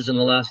 400 meters in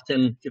the last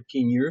 10,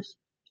 15 years.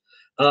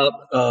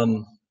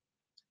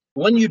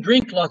 When you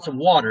drink lots of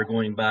water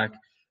going back,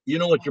 you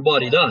know what your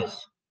body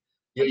does.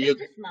 This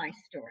is my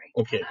story.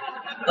 Okay.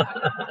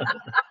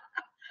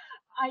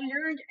 I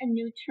learned a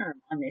new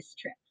term on this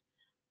trip.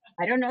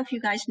 I don't know if you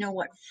guys know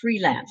what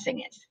freelancing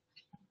is.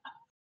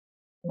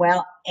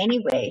 Well,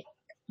 anyway,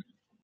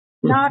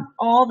 not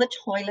all the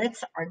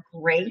toilets are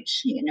great,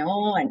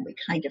 and we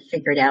kind of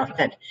figured out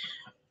that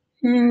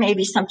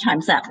maybe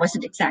sometimes that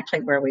wasn't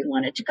exactly where we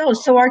wanted to go.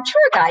 So our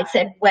tour guide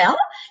said, well,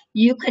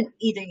 you can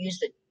either use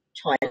the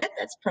toilet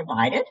that's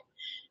provided,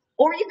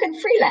 or you can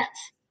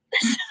freelance.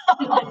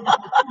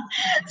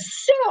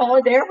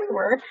 So there we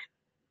were,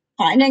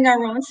 finding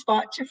our own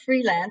spot to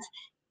freelance.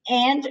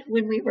 And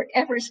when we were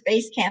Everest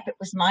Base Camp, it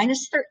was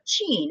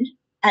 -13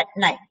 at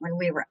night when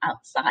we were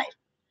outside.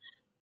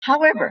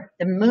 However,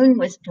 the moon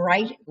was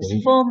bright. It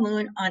was full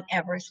moon on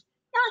Everest.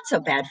 Not so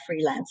bad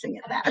freelancing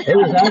at that. It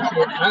was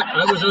actually,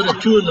 I was out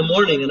at 2 in the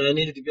morning and I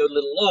needed to go a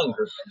little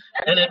longer.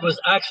 And it was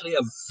actually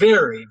a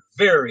very,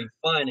 very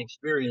fine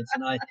experience.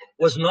 And I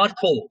was not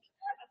cold.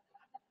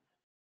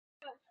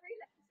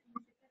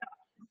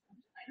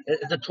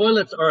 The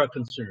toilets are a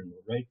concern,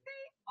 right?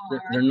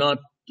 They're not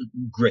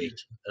great.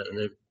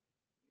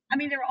 I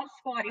mean, they're all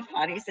squatty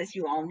potties, as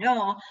you all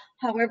know.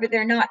 However,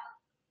 they're not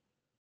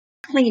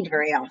cleaned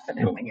very often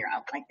when you're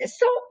out like this.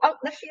 So out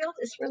in the field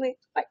is really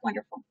quite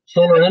wonderful.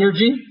 Solar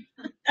energy,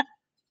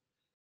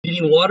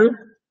 heating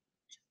water.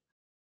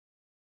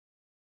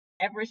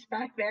 Everest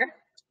back there.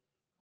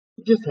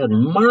 We just had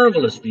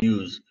marvelous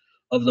views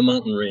of the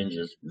mountain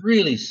ranges,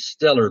 really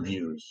stellar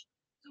views.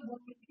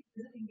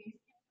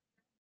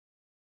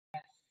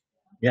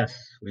 Yes,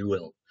 we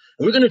will.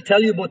 And we're going to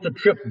tell you about the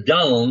trip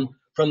down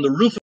from the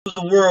roof of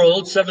the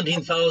world,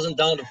 17,000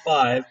 down to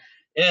 5,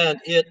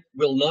 and we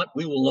will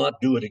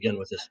not do it again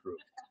with this group.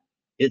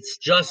 It's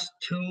just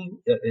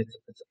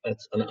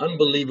it's an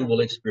unbelievable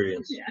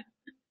experience. Yeah.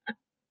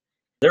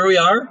 There we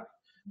are,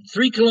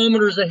 3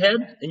 kilometers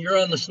ahead, and you're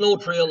on the snow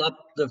trail up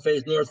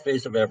the north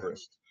face of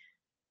Everest.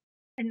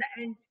 And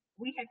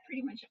we had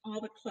pretty much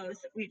all the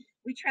clothes that we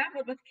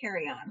traveled with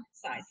carry-on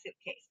size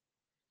suitcase.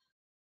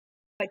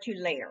 But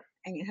you layer,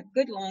 and you have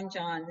good long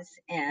johns,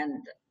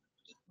 and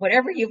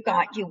whatever you've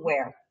got, you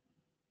wear.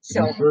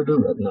 So I sure do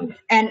that night.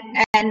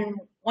 And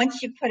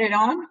once you put it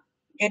on,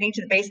 getting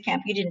to the base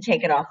camp, you didn't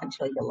take it off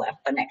until you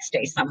left the next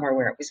day somewhere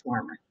where it was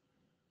warmer.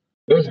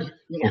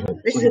 Yeah,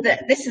 this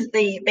is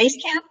the base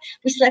camp.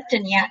 We slept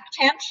in yak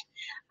tent.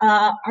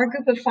 Our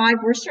group of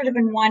 5 were sort of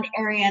in one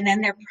area, and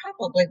then there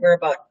probably were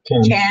about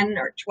 10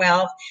 or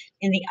 12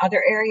 in the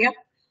other area.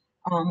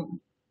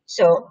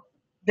 So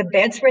the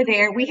beds were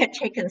there. We had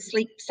taken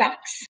sleep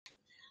sacks,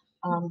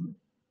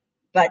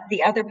 but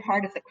the other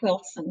part of the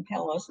quilts and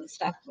pillows and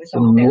stuff was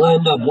all there.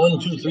 Lined up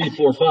 1, 2, 3,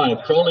 4,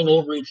 5, crawling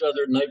over each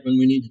other at night when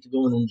we needed to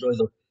go and enjoy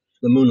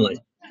the moonlight.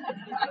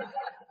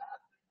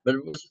 But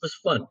it was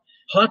fun.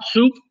 Hot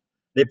soup.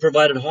 They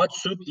provided hot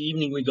soup the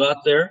evening we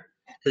got there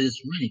because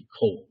it's really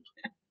cold.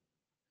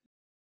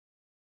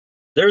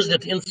 There's the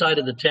inside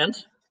of the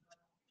tent.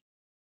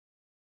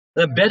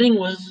 The bedding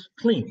was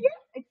clean. Yeah,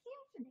 it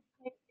seems to be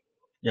clean.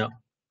 Yeah.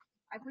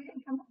 We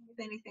didn't come up with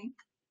anything.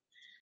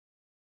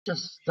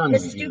 Just stunning. The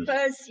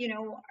stupas,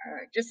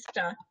 are just,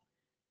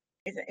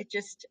 it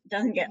just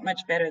doesn't get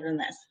much better than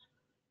this.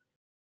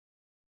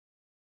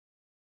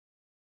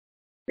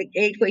 The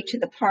gateway to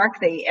the park,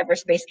 the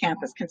Everest Base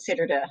Camp, is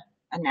considered a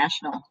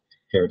national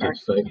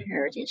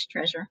heritage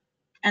treasure.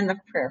 And the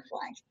prayer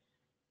flags.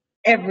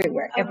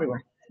 Everywhere.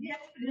 The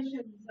expedition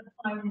of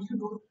climbers who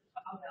go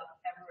up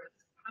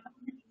Everest, how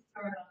did you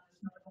start on this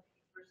north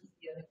versus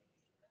the other?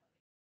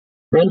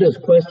 Brenda's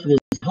question is,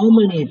 how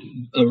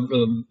many,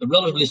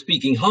 relatively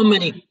speaking, how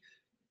many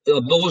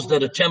of those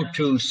that attempt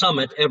to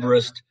summit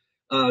Everest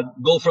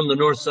go from the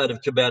north side of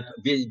Tibet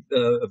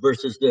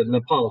versus the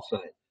Nepal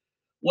side?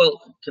 Well,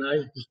 can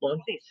I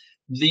respond?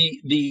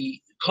 The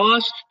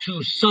cost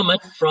to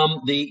summit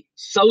from the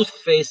south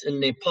face in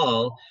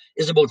Nepal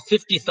is about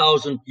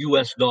 $50,000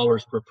 US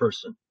per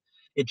person.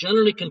 It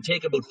generally can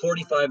take about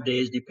 45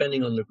 days,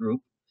 depending on the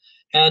group.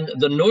 And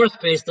the north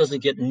face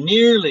doesn't get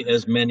nearly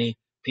as many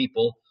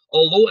people,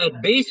 although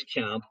at base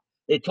camp,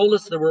 they told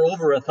us there were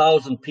over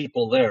 1,000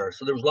 people there.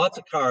 So there was lots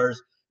of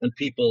cars and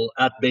people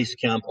at base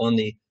camp on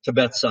the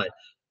Tibet side.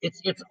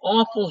 It's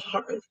awful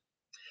hard,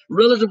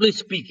 relatively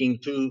speaking,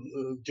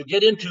 to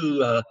get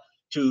into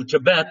to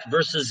Tibet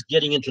versus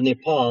getting into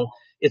Nepal.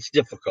 It's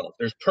difficult.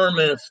 There's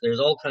permits. There's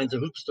all kinds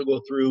of hoops to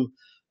go through.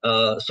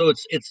 So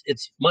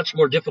it's much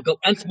more difficult,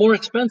 and it's more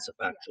expensive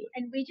actually.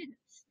 And we didn't,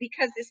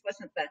 because this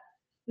wasn't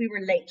we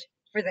were late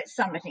for the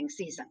summiting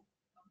season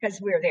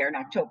because we were there in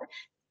October,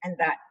 and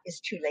that is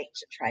too late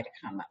to try to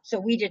come up. So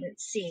we didn't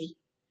see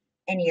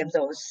any of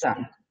those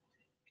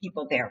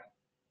people there.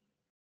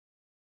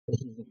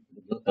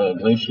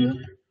 Glacier.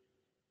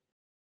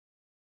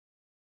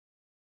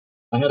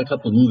 I had a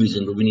couple of movies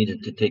in, but we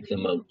needed to take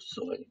them out.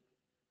 So I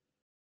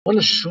want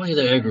to show you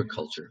the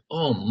agriculture.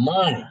 Oh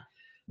my!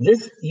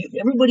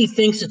 Everybody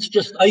thinks it's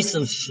just ice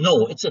and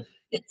snow. It's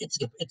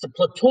a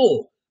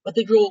plateau, but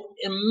they grow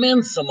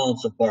immense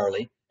amounts of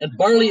barley And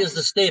barley is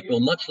the staple,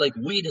 much like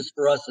wheat is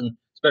for us, and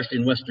especially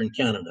in Western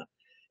Canada.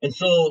 And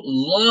so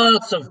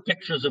lots of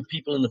pictures of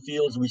people in the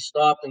fields. We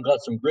stopped and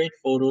got some great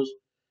photos.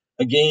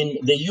 Again,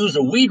 they use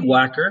a weed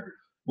whacker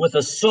with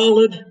a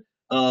solid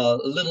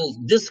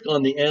little disc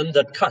on the end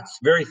that cuts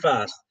very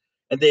fast.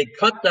 And they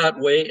cut that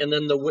way, and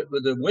then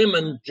the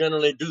women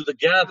generally do the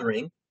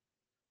gathering.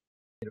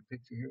 Get a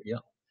picture here? Yeah.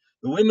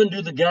 The women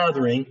do the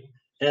gathering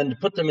and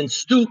put them in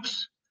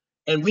stoops,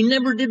 and we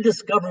never did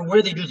discover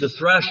where they do the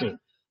thrashing,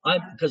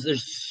 because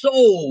there's so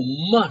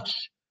much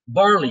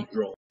barley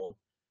grown.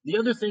 The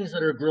other things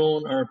that are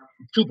grown are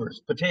tubers,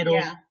 potatoes,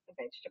 Yeah, the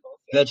vegetables,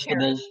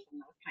 vegetables,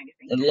 and those kind of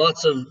things. and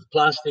lots of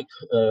plastic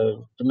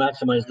to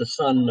maximize the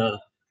sun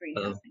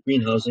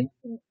greenhousing.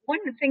 One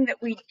thing that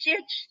we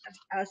did,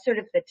 sort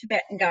of the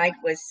Tibetan guide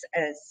was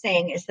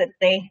saying, is that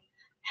they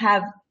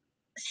have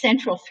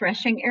central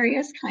threshing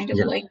areas, kind of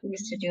like we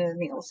used to do in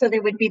the old. So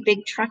there would be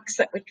big trucks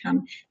that would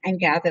come and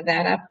gather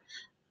that up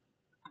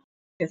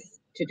just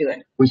to do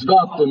it. We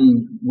stopped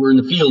and we're in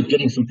the field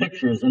getting some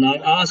pictures, and I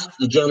asked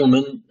the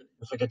gentleman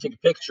if I could take a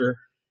picture,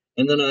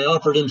 and then I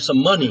offered him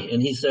some money,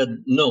 and he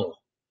said no.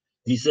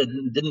 He said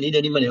didn't need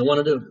any money. I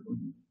wanted to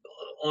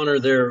honor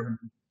their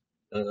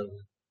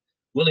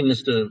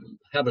willingness to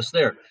have us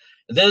there.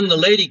 And then the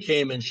lady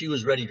came and she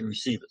was ready to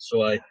receive it.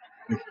 So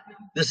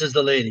this is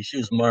the lady. She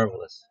was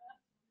marvelous.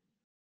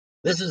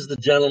 This is the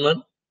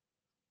gentleman.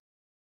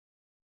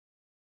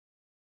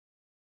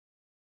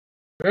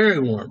 Very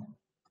warm.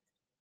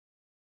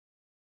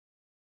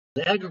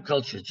 The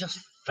agriculture is just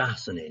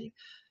fascinating.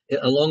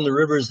 Along the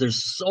rivers,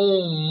 there's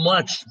so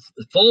much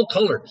fall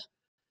colors.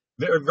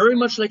 Very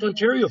much like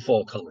Ontario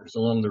fall colors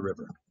along the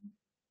river.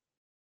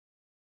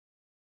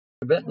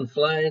 Tibetan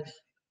flags.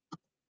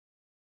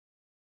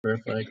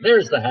 Flag.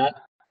 There's the hat.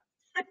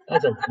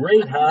 That's a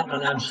great hat,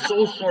 and I'm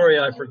so sorry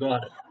I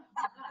forgot it.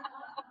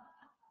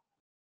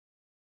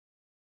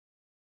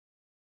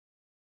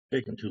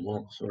 Taking too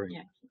long, sorry.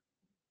 Yeah.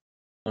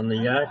 On the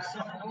yaks.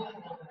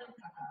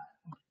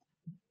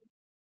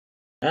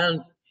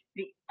 And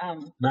the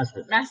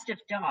Mastiff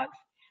dogs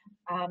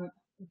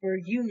were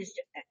used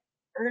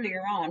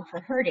earlier on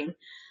for herding,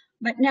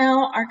 but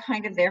now are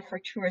kind of there for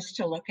tourists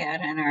to look at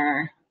and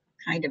are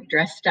kind of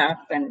dressed up,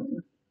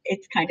 and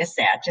it's kind of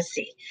sad to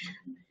see.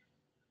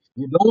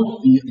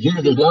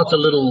 Here there's lots of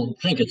little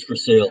trinkets for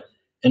sale,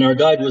 and our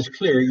guide was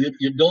clear,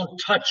 you don't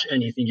touch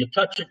anything. You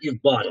touch it,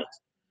 you've bought it.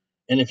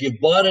 And if you've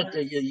bought it,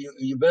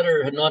 you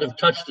better not have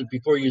touched it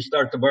before you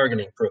start the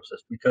bargaining process,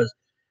 because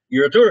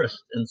you're a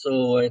tourist. And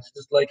so it's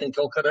just like in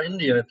Calcutta,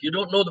 India. If you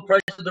don't know the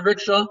price of the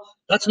rickshaw,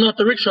 that's not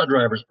the rickshaw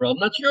driver's problem.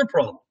 That's your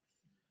problem.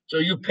 So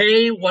you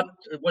pay what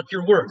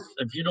you're worth.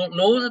 If you don't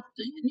know it,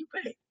 you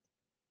pay.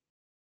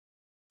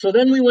 So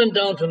then we went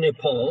down to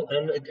Nepal.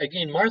 And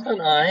again, Martha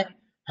and I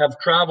have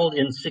traveled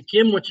in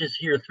Sikkim, which is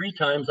here 3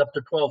 times, up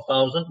to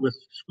 12,000 with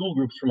school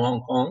groups from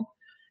Hong Kong,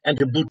 and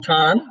to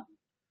Bhutan.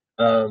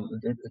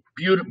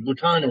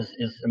 Bhutan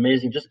is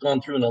amazing, just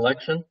gone through an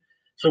election.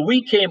 So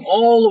we came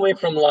all the way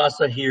from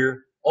Lhasa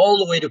here, all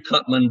the way to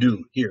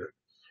Kathmandu here.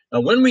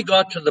 Now, when we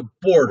got to the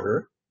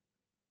border,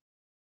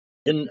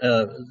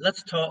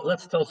 let's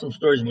tell some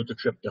stories about the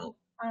trip down.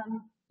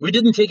 We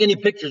didn't take any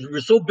pictures. We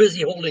were so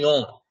busy holding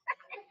on.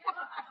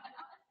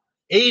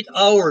 8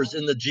 hours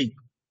in the Jeep.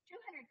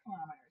 200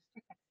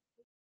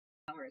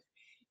 kilometers.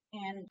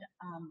 And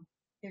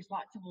there's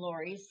lots of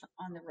lorries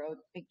on the road,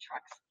 big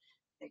trucks,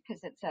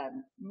 because it's a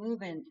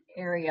movement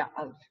area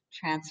of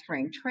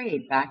transferring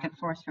trade back and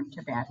forth from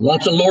Tibet.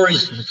 Lots of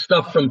lorries,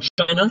 stuff from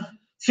China.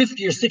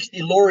 50 or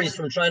 60 lorries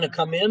from China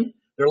come in.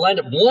 They're lined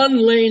up,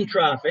 one lane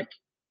traffic,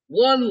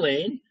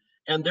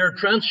 and they're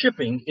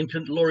transshipping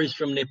into lorries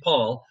from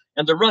Nepal,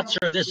 and the ruts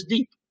are this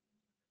deep.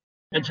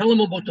 And tell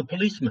them about the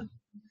policemen.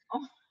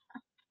 Oh,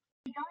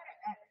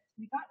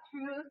 we got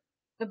through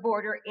the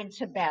border in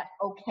Tibet,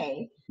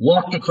 okay.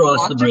 Walked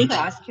across the bridge.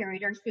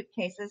 Carried our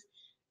suitcases.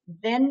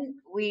 Then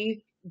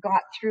we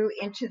got through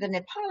into the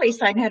Nepali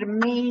side and had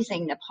an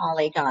amazing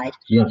Nepali guide.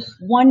 Yes.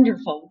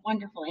 Wonderful,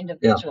 wonderful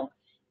individual.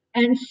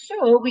 Yeah. And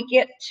so we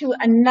get to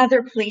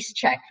another police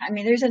check. I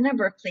mean, there's a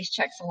number of police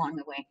checks along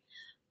the way.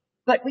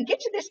 But we get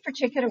to this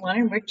particular one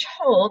and we're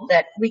told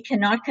that we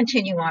cannot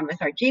continue on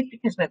with our Jeep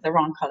because we have the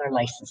wrong color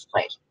license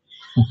plate.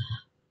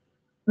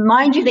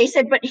 Mind you, they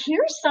said, but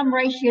here's some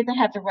right here that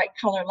have the right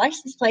color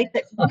license plate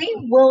that we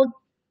will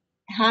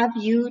have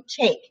you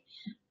take.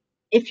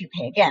 If you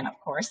pay again, of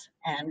course.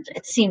 And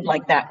it seemed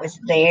like that was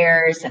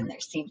theirs, and there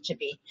seemed to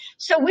be.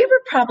 So we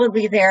were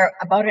probably there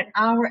about an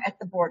hour at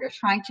the border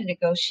trying to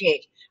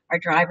negotiate, our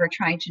driver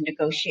trying to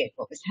negotiate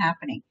what was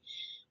happening.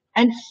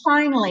 And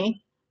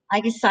finally,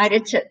 I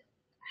decided to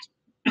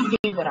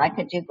see what I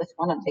could do with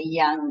one of the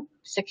young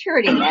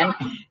security men.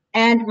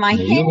 And my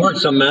You worked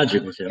some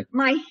magic with him.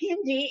 My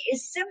Hindi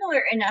is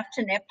similar enough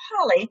to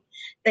Nepali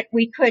that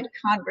we could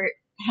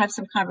have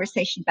some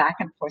conversation back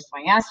and forth. So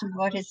I asked him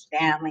about his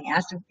family,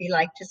 asked him if he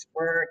liked his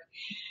work.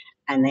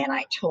 And then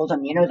I told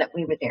him, that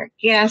we were their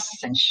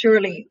guests and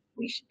surely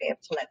we should be able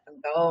to let them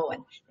go.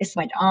 And this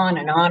went on.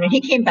 And he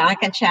came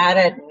back and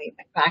chatted, and we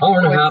went back. Hour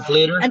and a half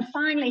later. And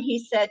finally he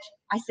said,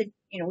 I said,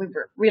 we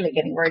were really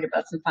getting worried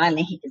about this. And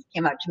finally he just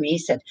came up to me. He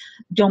said,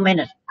 2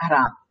 minutes,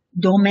 aram.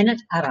 2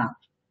 minutes, aram.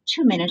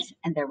 2 minutes,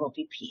 and there will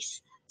be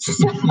peace.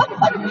 So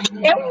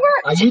it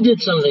worked. You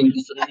did something. You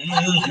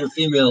used your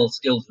female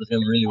skills with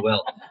him really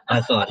well.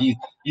 I thought you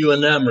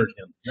enamored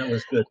him. That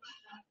was good.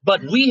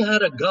 But we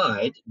had a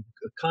guide,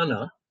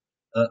 Kana,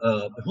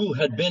 who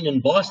had been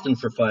in Boston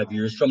for 5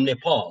 years from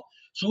Nepal.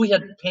 So we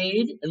had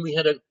paid and we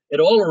had it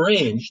all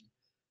arranged,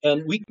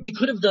 and we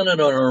could have done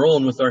it on our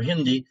own with our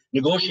Hindi,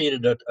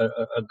 negotiated a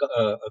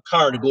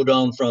car to go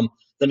down from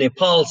the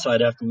Nepal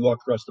side after we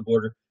walked across the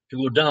border to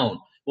go down.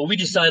 Well, we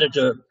decided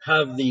to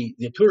have the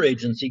tour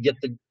agency get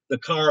the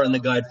car and the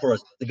guide for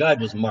us. The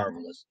guide was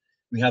marvelous.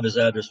 We have his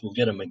address. We'll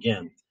get him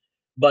again.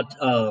 But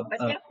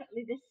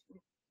definitely this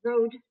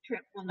road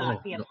trip will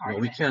not be a part of it.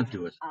 No, we can't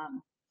do it.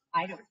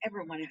 I don't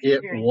ever want to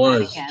experience that again. It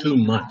was too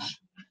much.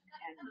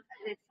 And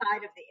the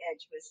side of the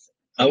edge was...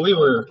 we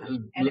were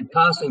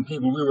passing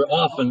people. We were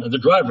often... The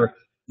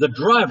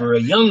driver,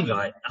 a young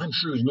guy, I'm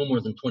sure he's no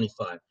more than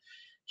 25.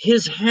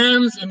 His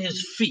hands and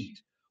his feet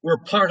were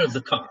part of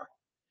the car.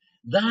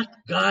 That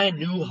guy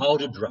knew how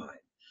to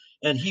drive.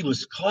 And he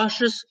was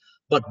cautious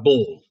but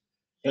bold.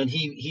 And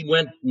he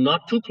went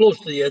not too close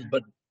to the edge,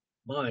 but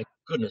my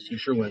goodness, he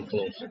sure went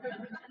close.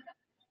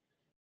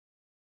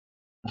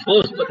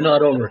 Close but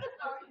not over.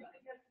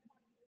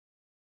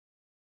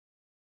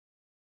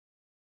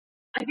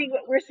 I think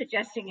what we're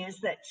suggesting is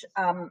that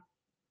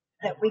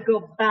we go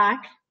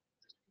back.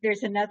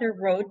 There's another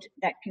road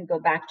that can go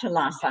back to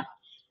Lhasa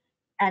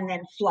and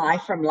then fly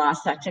from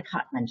Lhasa to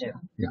Kathmandu.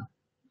 Yeah.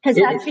 Because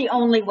that's the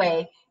only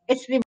way.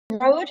 It's the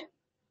road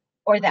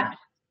or that.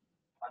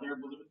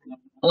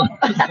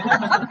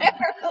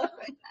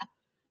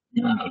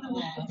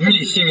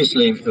 Really,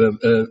 seriously,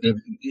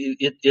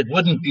 it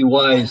wouldn't be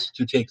wise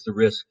to take the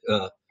risk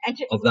of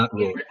that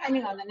road.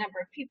 Depending on the number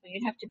of people,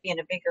 you'd have to be in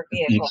a bigger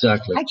vehicle.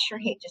 Exactly. I'd sure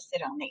hate to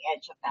sit on the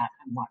edge of that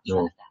and watch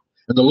that.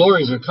 And the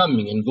lorries are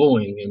coming and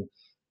going, and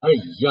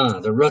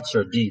the ruts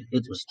are deep.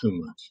 It was too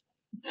much.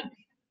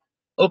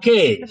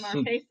 Okay. Some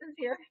more faces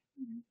here.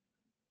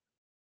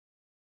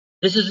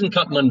 This is in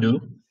Kathmandu,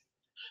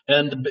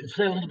 and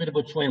say a little bit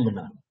about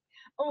Swayambanath.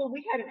 Oh,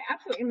 we had an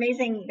absolutely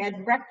amazing bed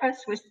and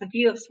breakfast with the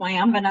view of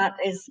Swayambanath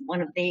is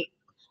one of the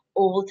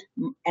old,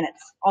 and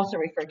it's also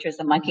referred to as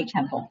a monkey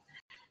temple.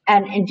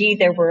 And indeed,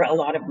 there were a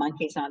lot of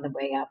monkeys on the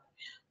way up.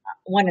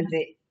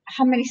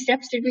 How many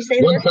steps did we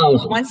say?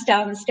 1,000.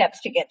 1,000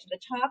 steps to get to the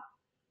top.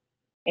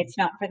 It's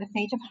not for the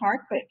faint of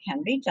heart, but it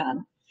can be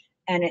done.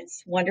 And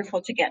it's wonderful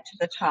to get to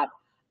the top.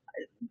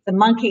 The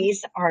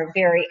monkeys are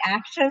very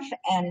active,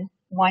 and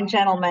one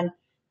gentleman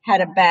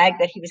had a bag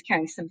that he was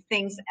carrying some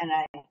things, and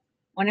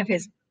one of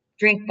his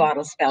drink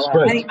bottles fell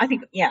out. I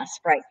think,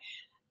 Sprite.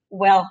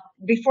 Well,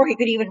 before he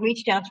could even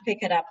reach down to pick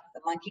it up,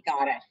 the monkey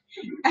got it.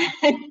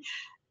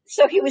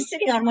 So he was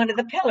sitting on one of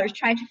the pillars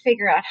trying to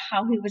figure out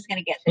how he was going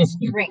to get this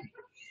drink.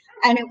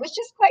 And it was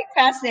just quite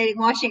fascinating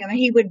watching him.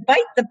 He would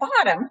bite the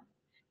bottom,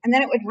 and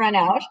then it would run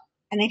out,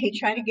 and then he'd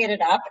try to get it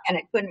up, and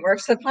it couldn't work.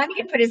 So finally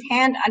he'd put his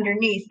hand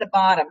underneath the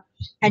bottom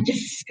and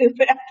just scoop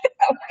it up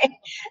that way.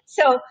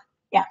 So,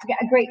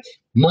 great.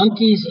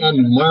 Monkeys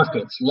and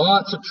markets.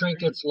 Lots of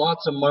trinkets,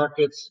 lots of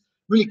markets.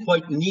 Really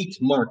quite neat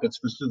markets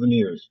for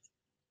souvenirs.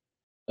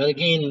 And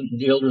again,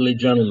 the elderly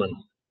gentleman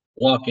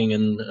walking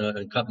in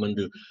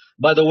Kathmandu.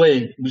 By the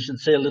way, we should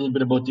say a little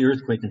bit about the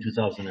earthquake in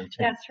 2010.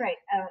 That's right.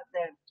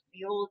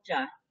 The old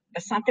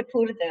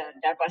Basantapur, the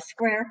Darbar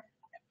Square,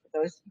 for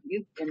those of you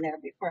who've been there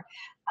before,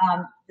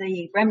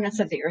 the remnants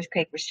of the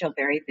earthquake were still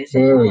very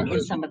visible in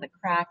some of the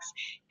cracks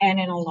and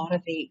in a lot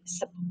of the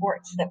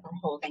supports that were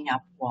holding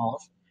up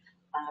walls.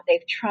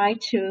 They've tried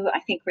to,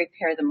 I think,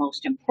 repair the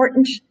most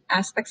important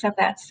aspects of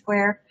that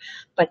square,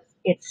 but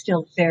it's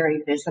still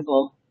very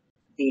visible,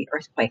 the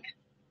earthquake.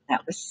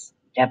 That was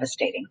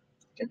devastating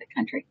to the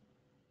country.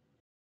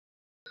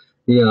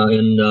 Yeah,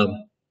 and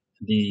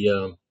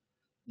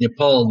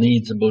Nepal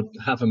needs about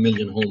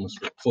 500,000 homes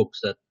for folks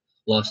that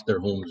lost their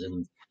homes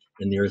in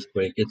the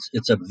earthquake.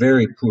 It's a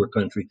very poor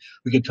country.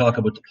 We could talk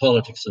about the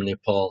politics in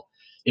Nepal.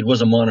 It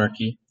was a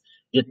monarchy.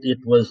 It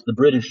was the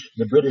British.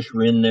 The British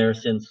were in there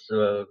since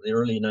the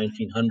early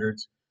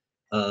 1900s,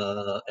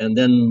 and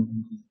then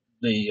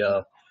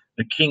the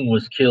king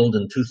was killed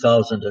in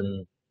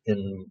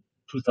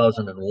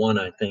 2001,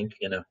 I think,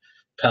 in a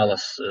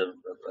palace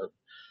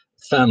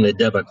family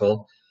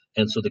debacle.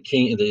 And so the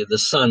king, the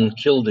son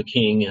killed the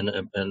king and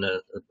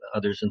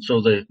others, and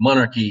so the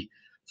monarchy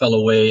fell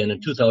away. And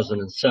in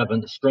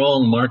 2007, the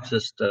strong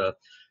Marxist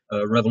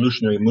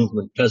revolutionary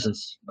movement,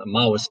 peasants, a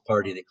Maoist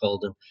party they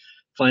called them.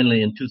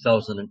 Finally, in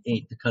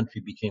 2008, the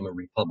country became a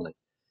republic.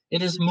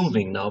 It is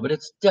moving now, but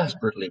it's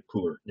desperately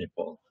poor,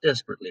 Nepal,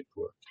 desperately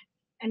poor.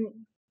 And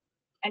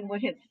what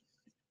has,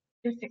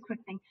 just a quick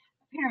thing,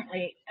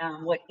 apparently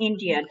what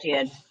India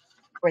did,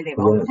 where they've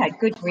always had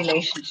good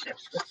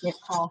relationships with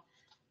Nepal,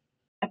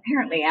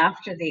 apparently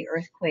after the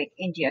earthquake,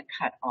 India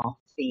cut off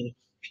the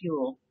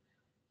fuel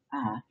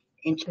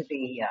into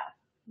the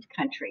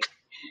country.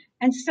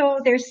 And so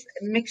there's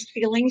mixed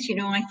feelings. You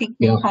know, I think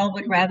Yeah. Nepal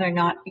would rather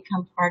not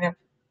become part of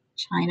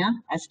China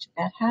as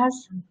Tibet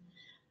has.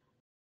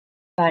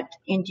 But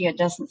India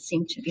doesn't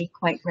seem to be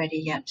quite ready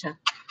yet to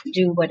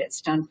do what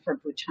it's done for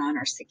Bhutan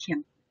or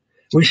Sikkim.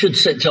 We should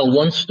tell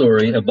one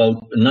story about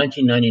a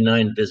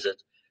 1999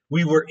 visit.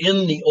 We were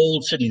in the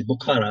old city,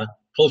 Bukhara,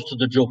 close to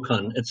the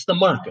Jokun. It's the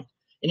market.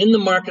 And in the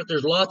market,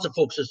 there's lots of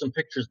folks. There's some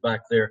pictures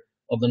back there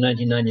of the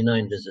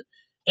 1999 visit.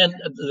 And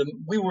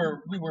we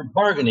were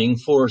bargaining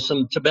for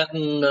some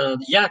Tibetan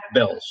yak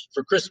bells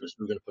for Christmas.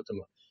 We were going to put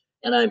them up.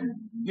 And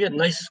we had a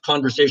nice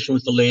conversation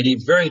with the lady,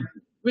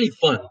 really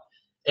fun.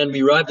 And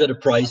we arrived at a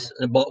price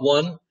and bought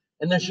one.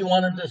 And then she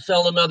wanted to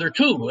sell another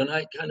two. And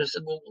I kind of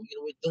said, well, you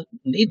know, we don't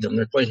need them.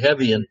 They're quite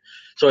heavy. And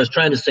so I was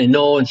trying to say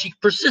no. And she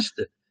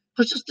persisted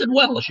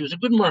well. She was a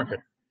good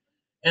marketer.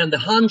 And the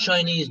Han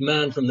Chinese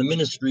man from the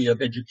Ministry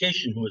of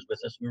Education who was with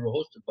us, we were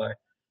hosted by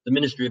the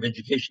Ministry of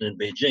Education in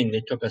Beijing.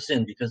 They took us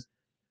in because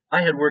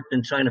I had worked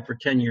in China for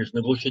 10 years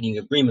negotiating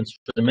agreements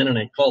for the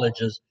Mennonite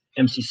colleges,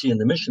 MCC,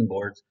 and the mission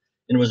boards.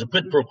 And it was a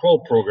quid pro quo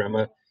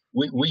program.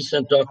 We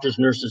sent doctors,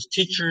 nurses,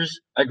 teachers,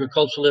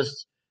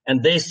 agriculturalists,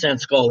 and they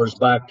sent scholars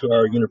back to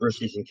our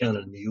universities in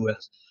Canada and the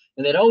US.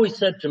 And they'd always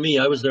said to me,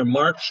 I was there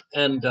March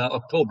and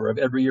October of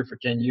every year for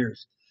 10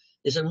 years.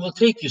 They said, we'll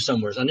take you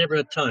somewhere. I never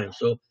had time.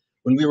 So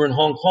when we were in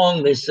Hong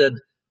Kong, they said,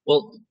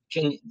 well,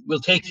 we'll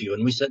take you.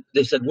 And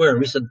they said, where? And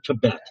we said,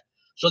 Tibet.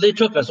 So they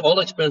took us, all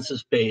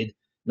expenses paid,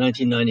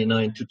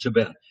 1999 to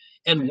Tibet.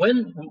 And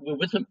when,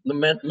 with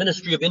the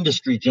Ministry of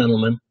Industry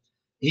gentleman,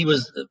 he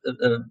was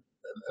a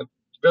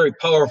very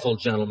powerful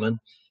gentleman.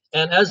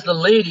 And as the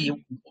lady,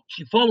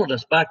 she followed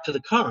us back to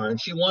the car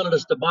and she wanted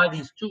us to buy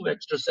these 2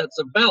 extra sets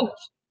of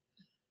bells.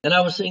 And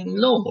I was saying,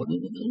 no,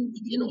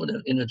 you know,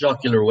 in a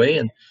jocular way.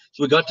 And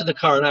so we got to the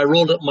car and I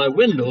rolled up my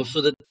window so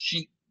that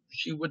she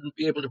wouldn't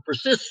be able to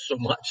persist so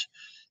much.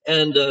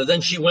 And then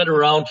she went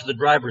around to the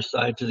driver's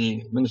side, to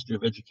the Ministry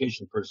of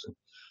Education person.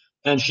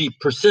 And she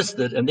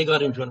persisted and they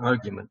got into an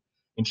argument.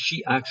 And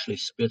she actually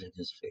spit in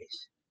his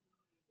face.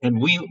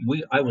 And we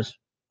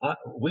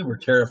were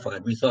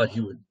terrified. We thought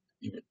he would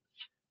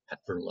have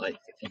her life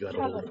if he got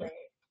a hold of her.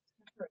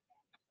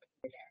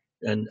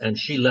 And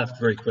she left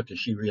very quickly.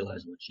 She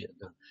realized what she had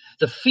done.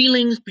 The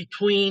feelings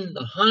between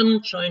the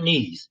Han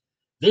Chinese,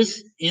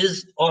 this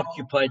is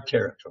occupied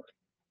territory.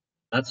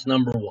 That's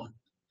number one.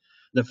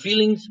 The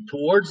feelings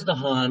towards the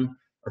Han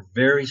are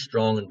very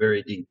strong and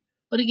very deep.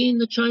 But again,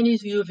 the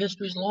Chinese view of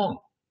history is long.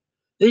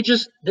 They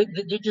just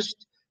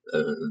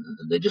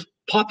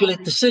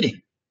populate the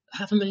city,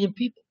 500,000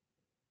 people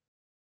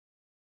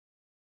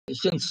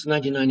since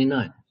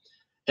 1999.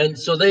 And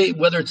so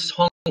whether it's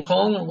Hong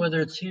Kong or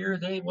whether it's here,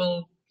 they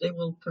will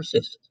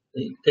persist.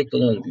 They take the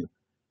long view.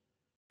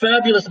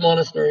 Fabulous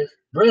monasteries,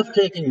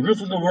 breathtaking,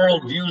 roof of the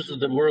world views of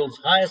the world's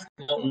highest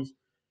mountains,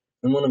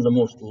 and one of the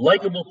most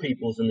likable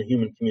peoples in the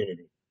human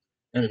community.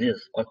 And it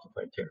is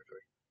occupied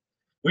territory.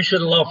 We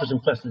should allow for some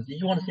questions. Did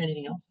you want to say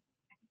anything else?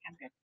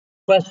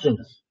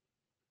 Questions?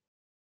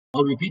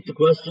 I'll repeat the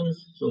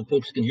questions so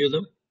folks can hear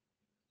them.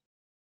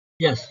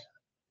 Yes.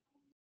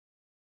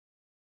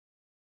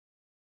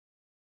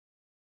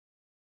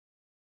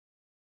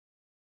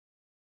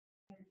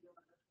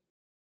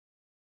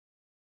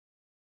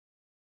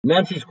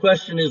 Nancy's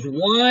question is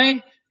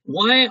why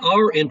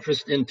our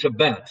interest in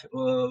Tibet?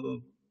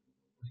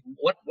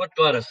 What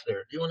got us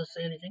there? Do you want to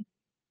say anything?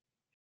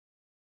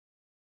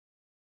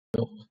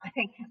 No. I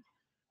think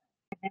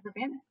I've never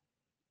been.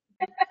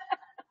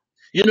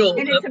 You know,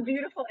 and it's a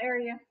beautiful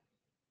area.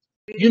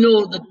 You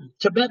know, the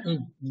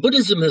Tibetan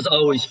Buddhism has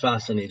always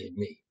fascinated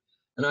me.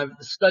 And I've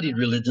studied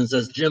religions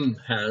as Jim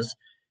has.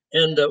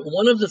 And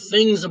one of the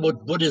things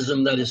about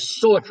Buddhism that is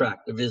so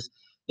attractive is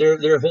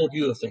their whole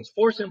view of things.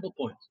 4 simple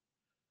points.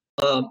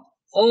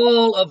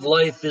 All of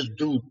life is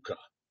dukkha,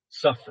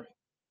 suffering.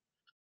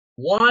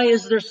 Why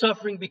is there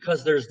suffering?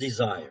 Because there's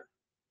desire.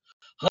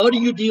 How do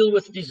you deal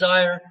with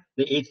desire?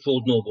 The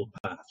Eightfold Noble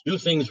Path. Do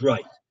things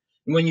right.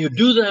 And when you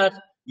do that,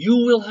 you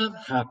will have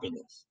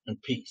happiness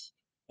and peace.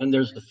 And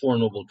there's the 4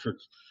 Noble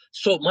Truths.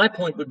 So my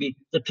point would be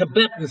the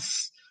Tibetan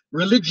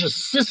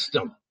religious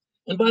system.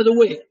 And by the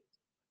way,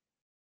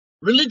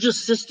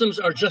 religious systems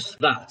are just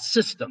that,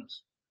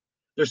 systems.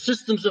 They're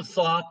systems of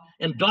thought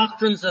and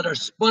doctrines that are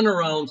spun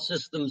around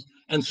systems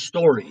and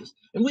stories.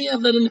 And we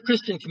have that in the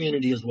Christian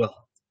community as well.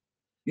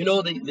 You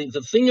know,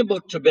 the thing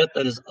about Tibet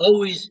that has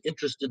always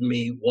interested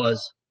me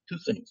was 2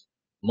 things: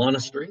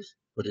 monasteries,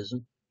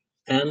 Buddhism,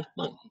 and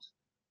mountains.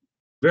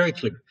 Very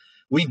clear.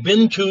 We've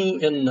been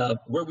to,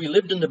 where we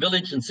lived in the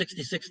village in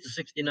 66 to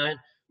 69,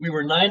 we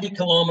were 90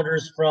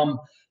 kilometers from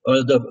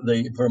Bodh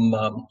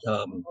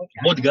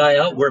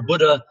Gaya, where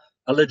Buddha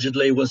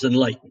allegedly was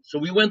enlightened. So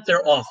we went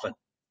there often.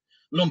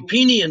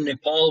 Lumpini in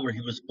Nepal, where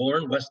he was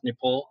born, West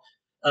Nepal.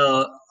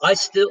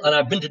 And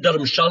I've been to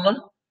Dharamshala,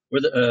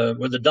 where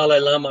the Dalai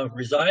Lama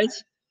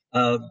resides.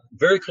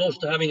 Very close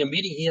to having a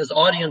meeting. He has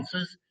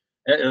audiences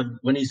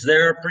when he's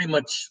there, pretty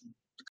much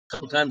a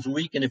couple times a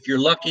week. And if you're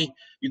lucky,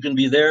 you can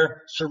be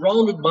there,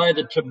 surrounded by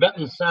the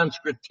Tibetan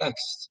Sanskrit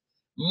texts.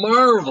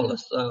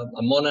 marvelous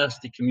a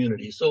monastic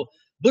community. So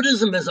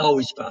Buddhism has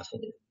always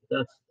fascinated.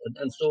 And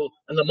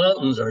the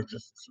mountains are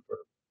just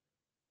superb.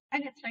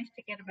 And it's nice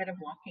to get a bit of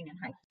walking and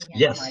hiking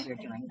Yes. while you're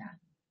doing that.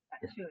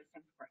 That too is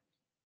important.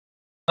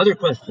 Other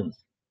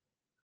questions?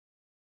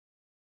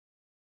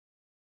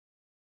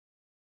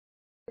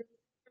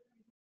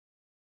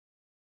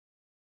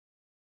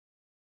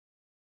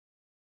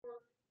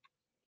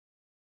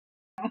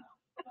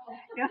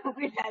 No,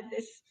 we've had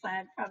this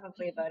plan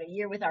probably about a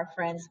year with our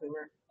friends. We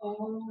were,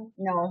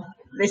 no,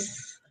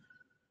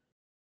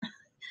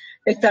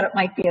 they thought it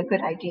might be a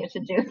good idea to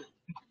do.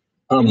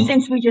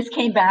 Since we just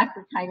came back,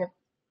 we kind of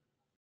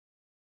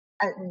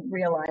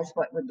realized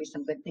what would be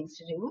some good things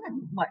to do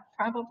and what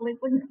probably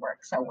wouldn't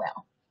work so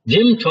well.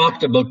 Jim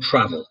talked about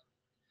travel.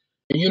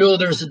 And you know,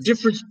 there's a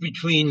difference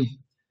between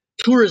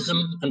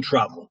tourism and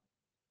travel.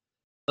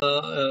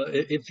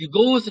 If you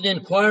go with an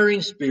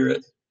inquiring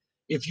spirit,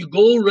 if you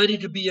go ready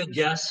to be a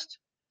guest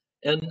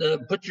and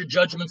put your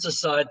judgments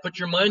aside, put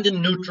your mind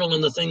in neutral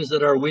on the things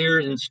that are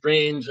weird and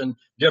strange and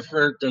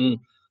different and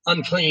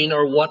unclean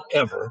or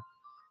whatever,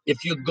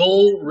 if you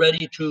go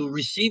ready to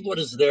receive what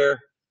is there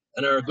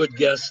and are a good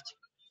guest,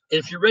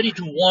 if you're ready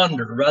to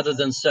wander rather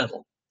than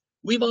settle,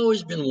 we've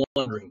always been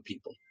wandering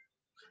people.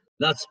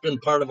 That's been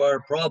part of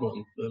our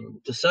problem,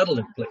 to settle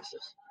in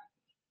places.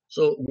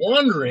 So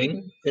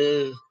wandering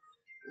is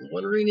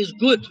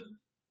good.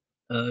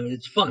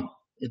 It's fun.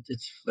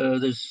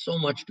 There's so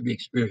much to be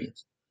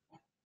experienced.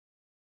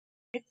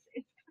 It's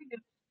kind of,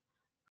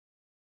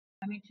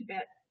 I mean,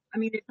 Tibet, I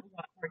mean, there's a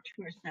lot more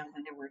tourists now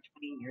than there were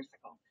 20 years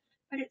ago,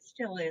 but it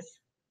still is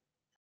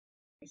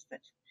a place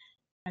that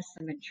has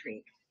some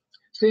intrigue.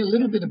 Say a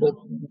little bit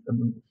about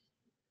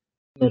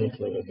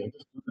medically again,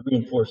 just to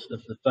reinforce the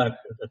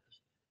fact that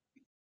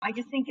I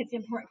just think it's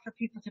important for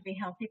people to be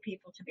healthy,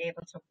 people to be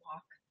able to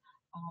walk.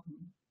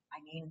 I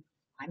mean,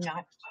 I'm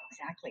not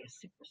exactly a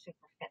super fit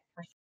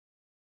person.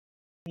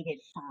 I think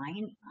it's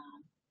fine.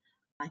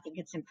 I think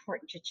it's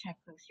important to check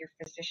with your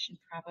physician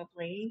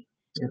probably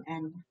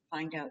and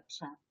find out.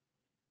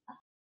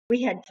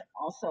 We had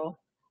also,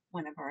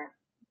 one of our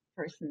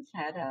persons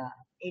had a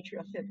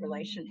atrial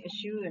fibrillation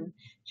issue and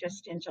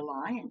just in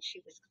July, and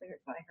she was cleared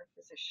by her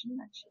physician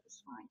that she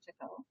was fine to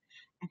go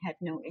and had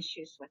no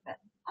issues with it.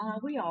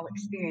 We all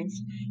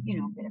experienced,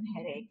 a bit of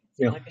headache,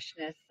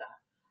 sluggishness.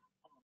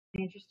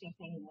 The interesting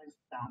thing was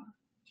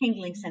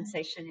tingling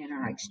sensation in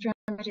our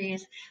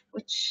extremities,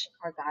 which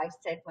our guide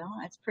said, well,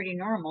 that's pretty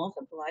normal.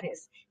 The blood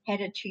is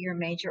headed to your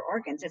major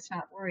organs. It's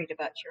not worried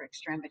about your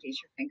extremities,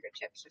 your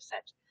fingertips or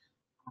such.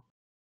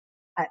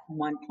 At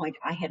one point,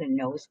 I had a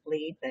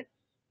nosebleed that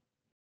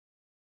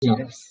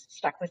sort of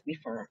stuck with me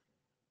for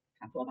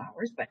a couple of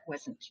hours, but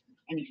wasn't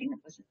anything that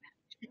wasn't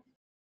manageable.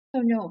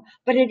 So no,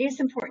 but it is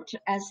important to,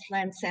 as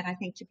Len said, I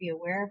think to be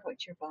aware of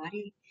what your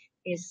body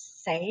is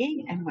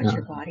saying and what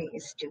your body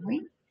is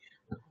doing.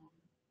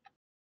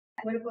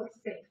 What about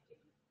safety?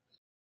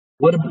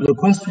 The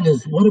question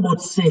is, what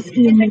about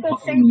safety? Physical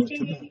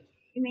safety,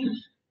 you mean?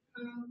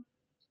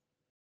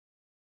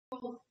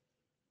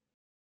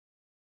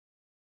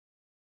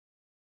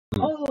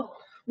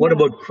 What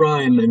about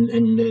crime and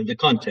the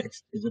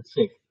context? Is it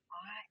safe?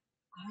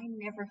 I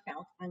never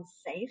felt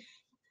unsafe.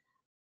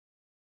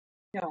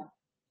 No,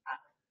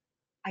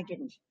 I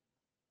didn't.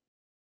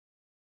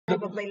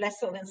 Probably less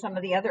so than some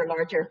of the other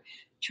larger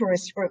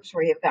tourist groups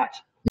where you've got.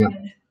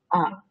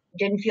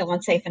 Didn't feel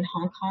unsafe in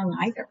Hong Kong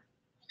either.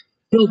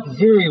 Felt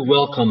very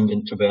welcomed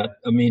in Tibet.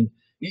 I mean,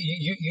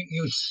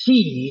 you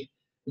see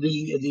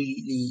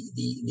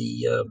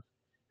the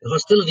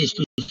hostility is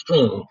too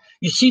strong.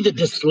 You see the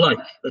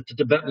dislike that the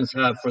Tibetans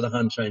have for the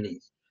Han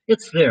Chinese.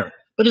 It's there,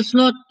 but it's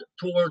not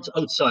towards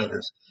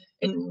outsiders.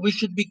 And we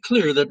should be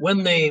clear that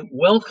when they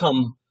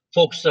welcome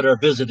folks that are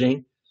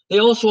visiting, they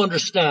also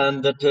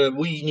understand that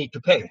we need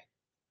to pay,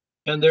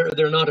 and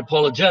they're not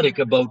apologetic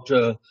about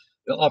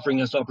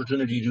offering us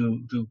opportunity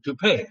to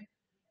pay,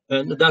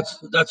 and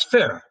that's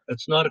fair.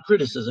 It's not a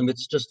criticism;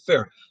 it's just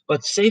fair.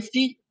 But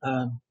safety,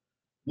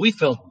 we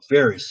felt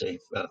very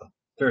safe,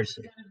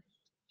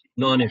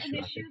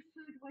 non-issue.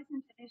 Food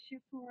wasn't an issue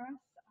for us.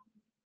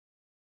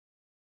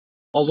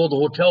 Although the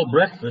hotel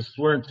breakfasts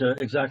weren't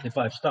exactly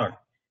 5-star. No,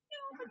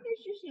 but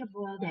there's usually a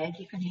boiled egg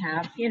you can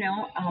have,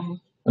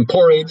 And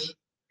porridge.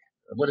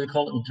 What do they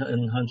call it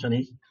in Han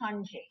Chinese?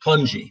 Congee.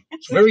 Congee.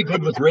 It's very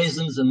good with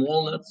raisins and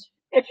walnuts.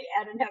 If you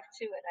add enough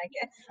to it, I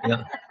guess.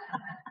 Yeah.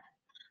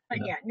 But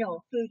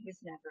no, food was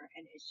never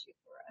an issue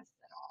for us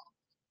at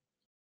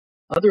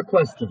all. Other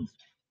questions?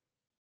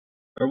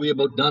 Are we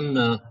about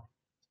done,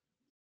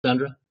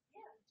 Sandra?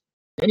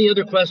 Any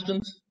other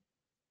questions?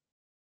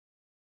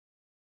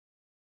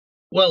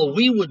 Well,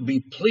 we would be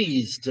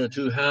pleased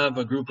to have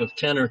a group of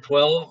 10 or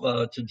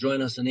 12 to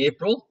join us in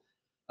April.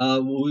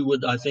 We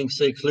would, I think,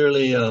 say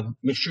clearly,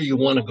 make sure you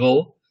want to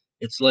go.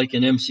 It's like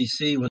in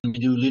MCC when we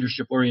do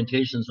leadership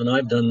orientations, when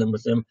I've done them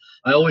with them.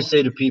 I always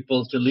say to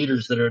people, to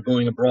leaders that are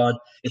going abroad,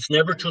 it's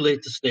never too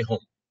late to stay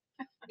home.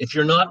 If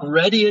you're not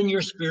ready in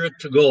your spirit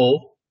to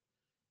go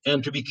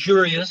and to be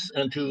curious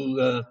and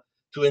to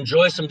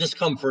enjoy some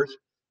discomfort,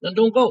 then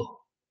don't go.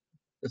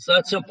 It's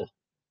that simple.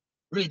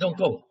 Really don't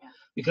go,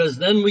 because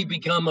then we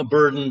become a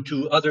burden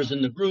to others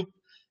in the group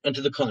and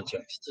to the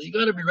context. So you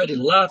got to be ready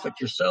to laugh at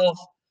yourself.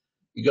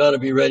 You got to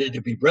be ready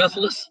to be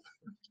breathless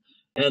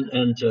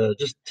and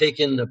just take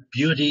in the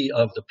beauty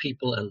of the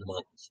people and the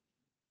mountains.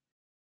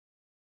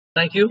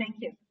 Thank you. Thank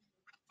you.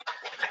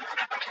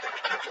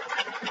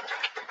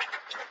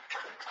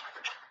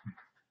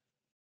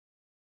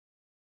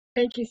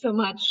 Thank you so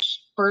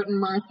much, Bert and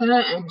Martha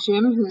and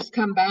Jim, who's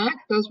come back.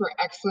 Those were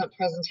excellent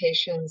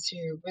presentations.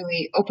 You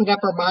really opened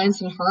up our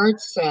minds and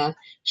hearts,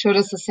 showed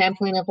us a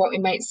sampling of what we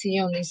might see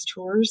on these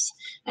tours.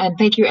 And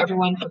thank you,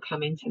 everyone, for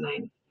coming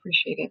tonight.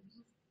 Appreciate it.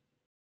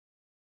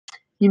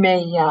 You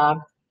may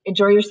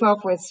enjoy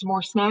yourself with some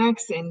more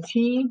snacks and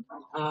tea.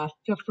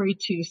 Feel free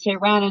to stay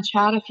around and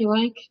chat if you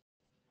like.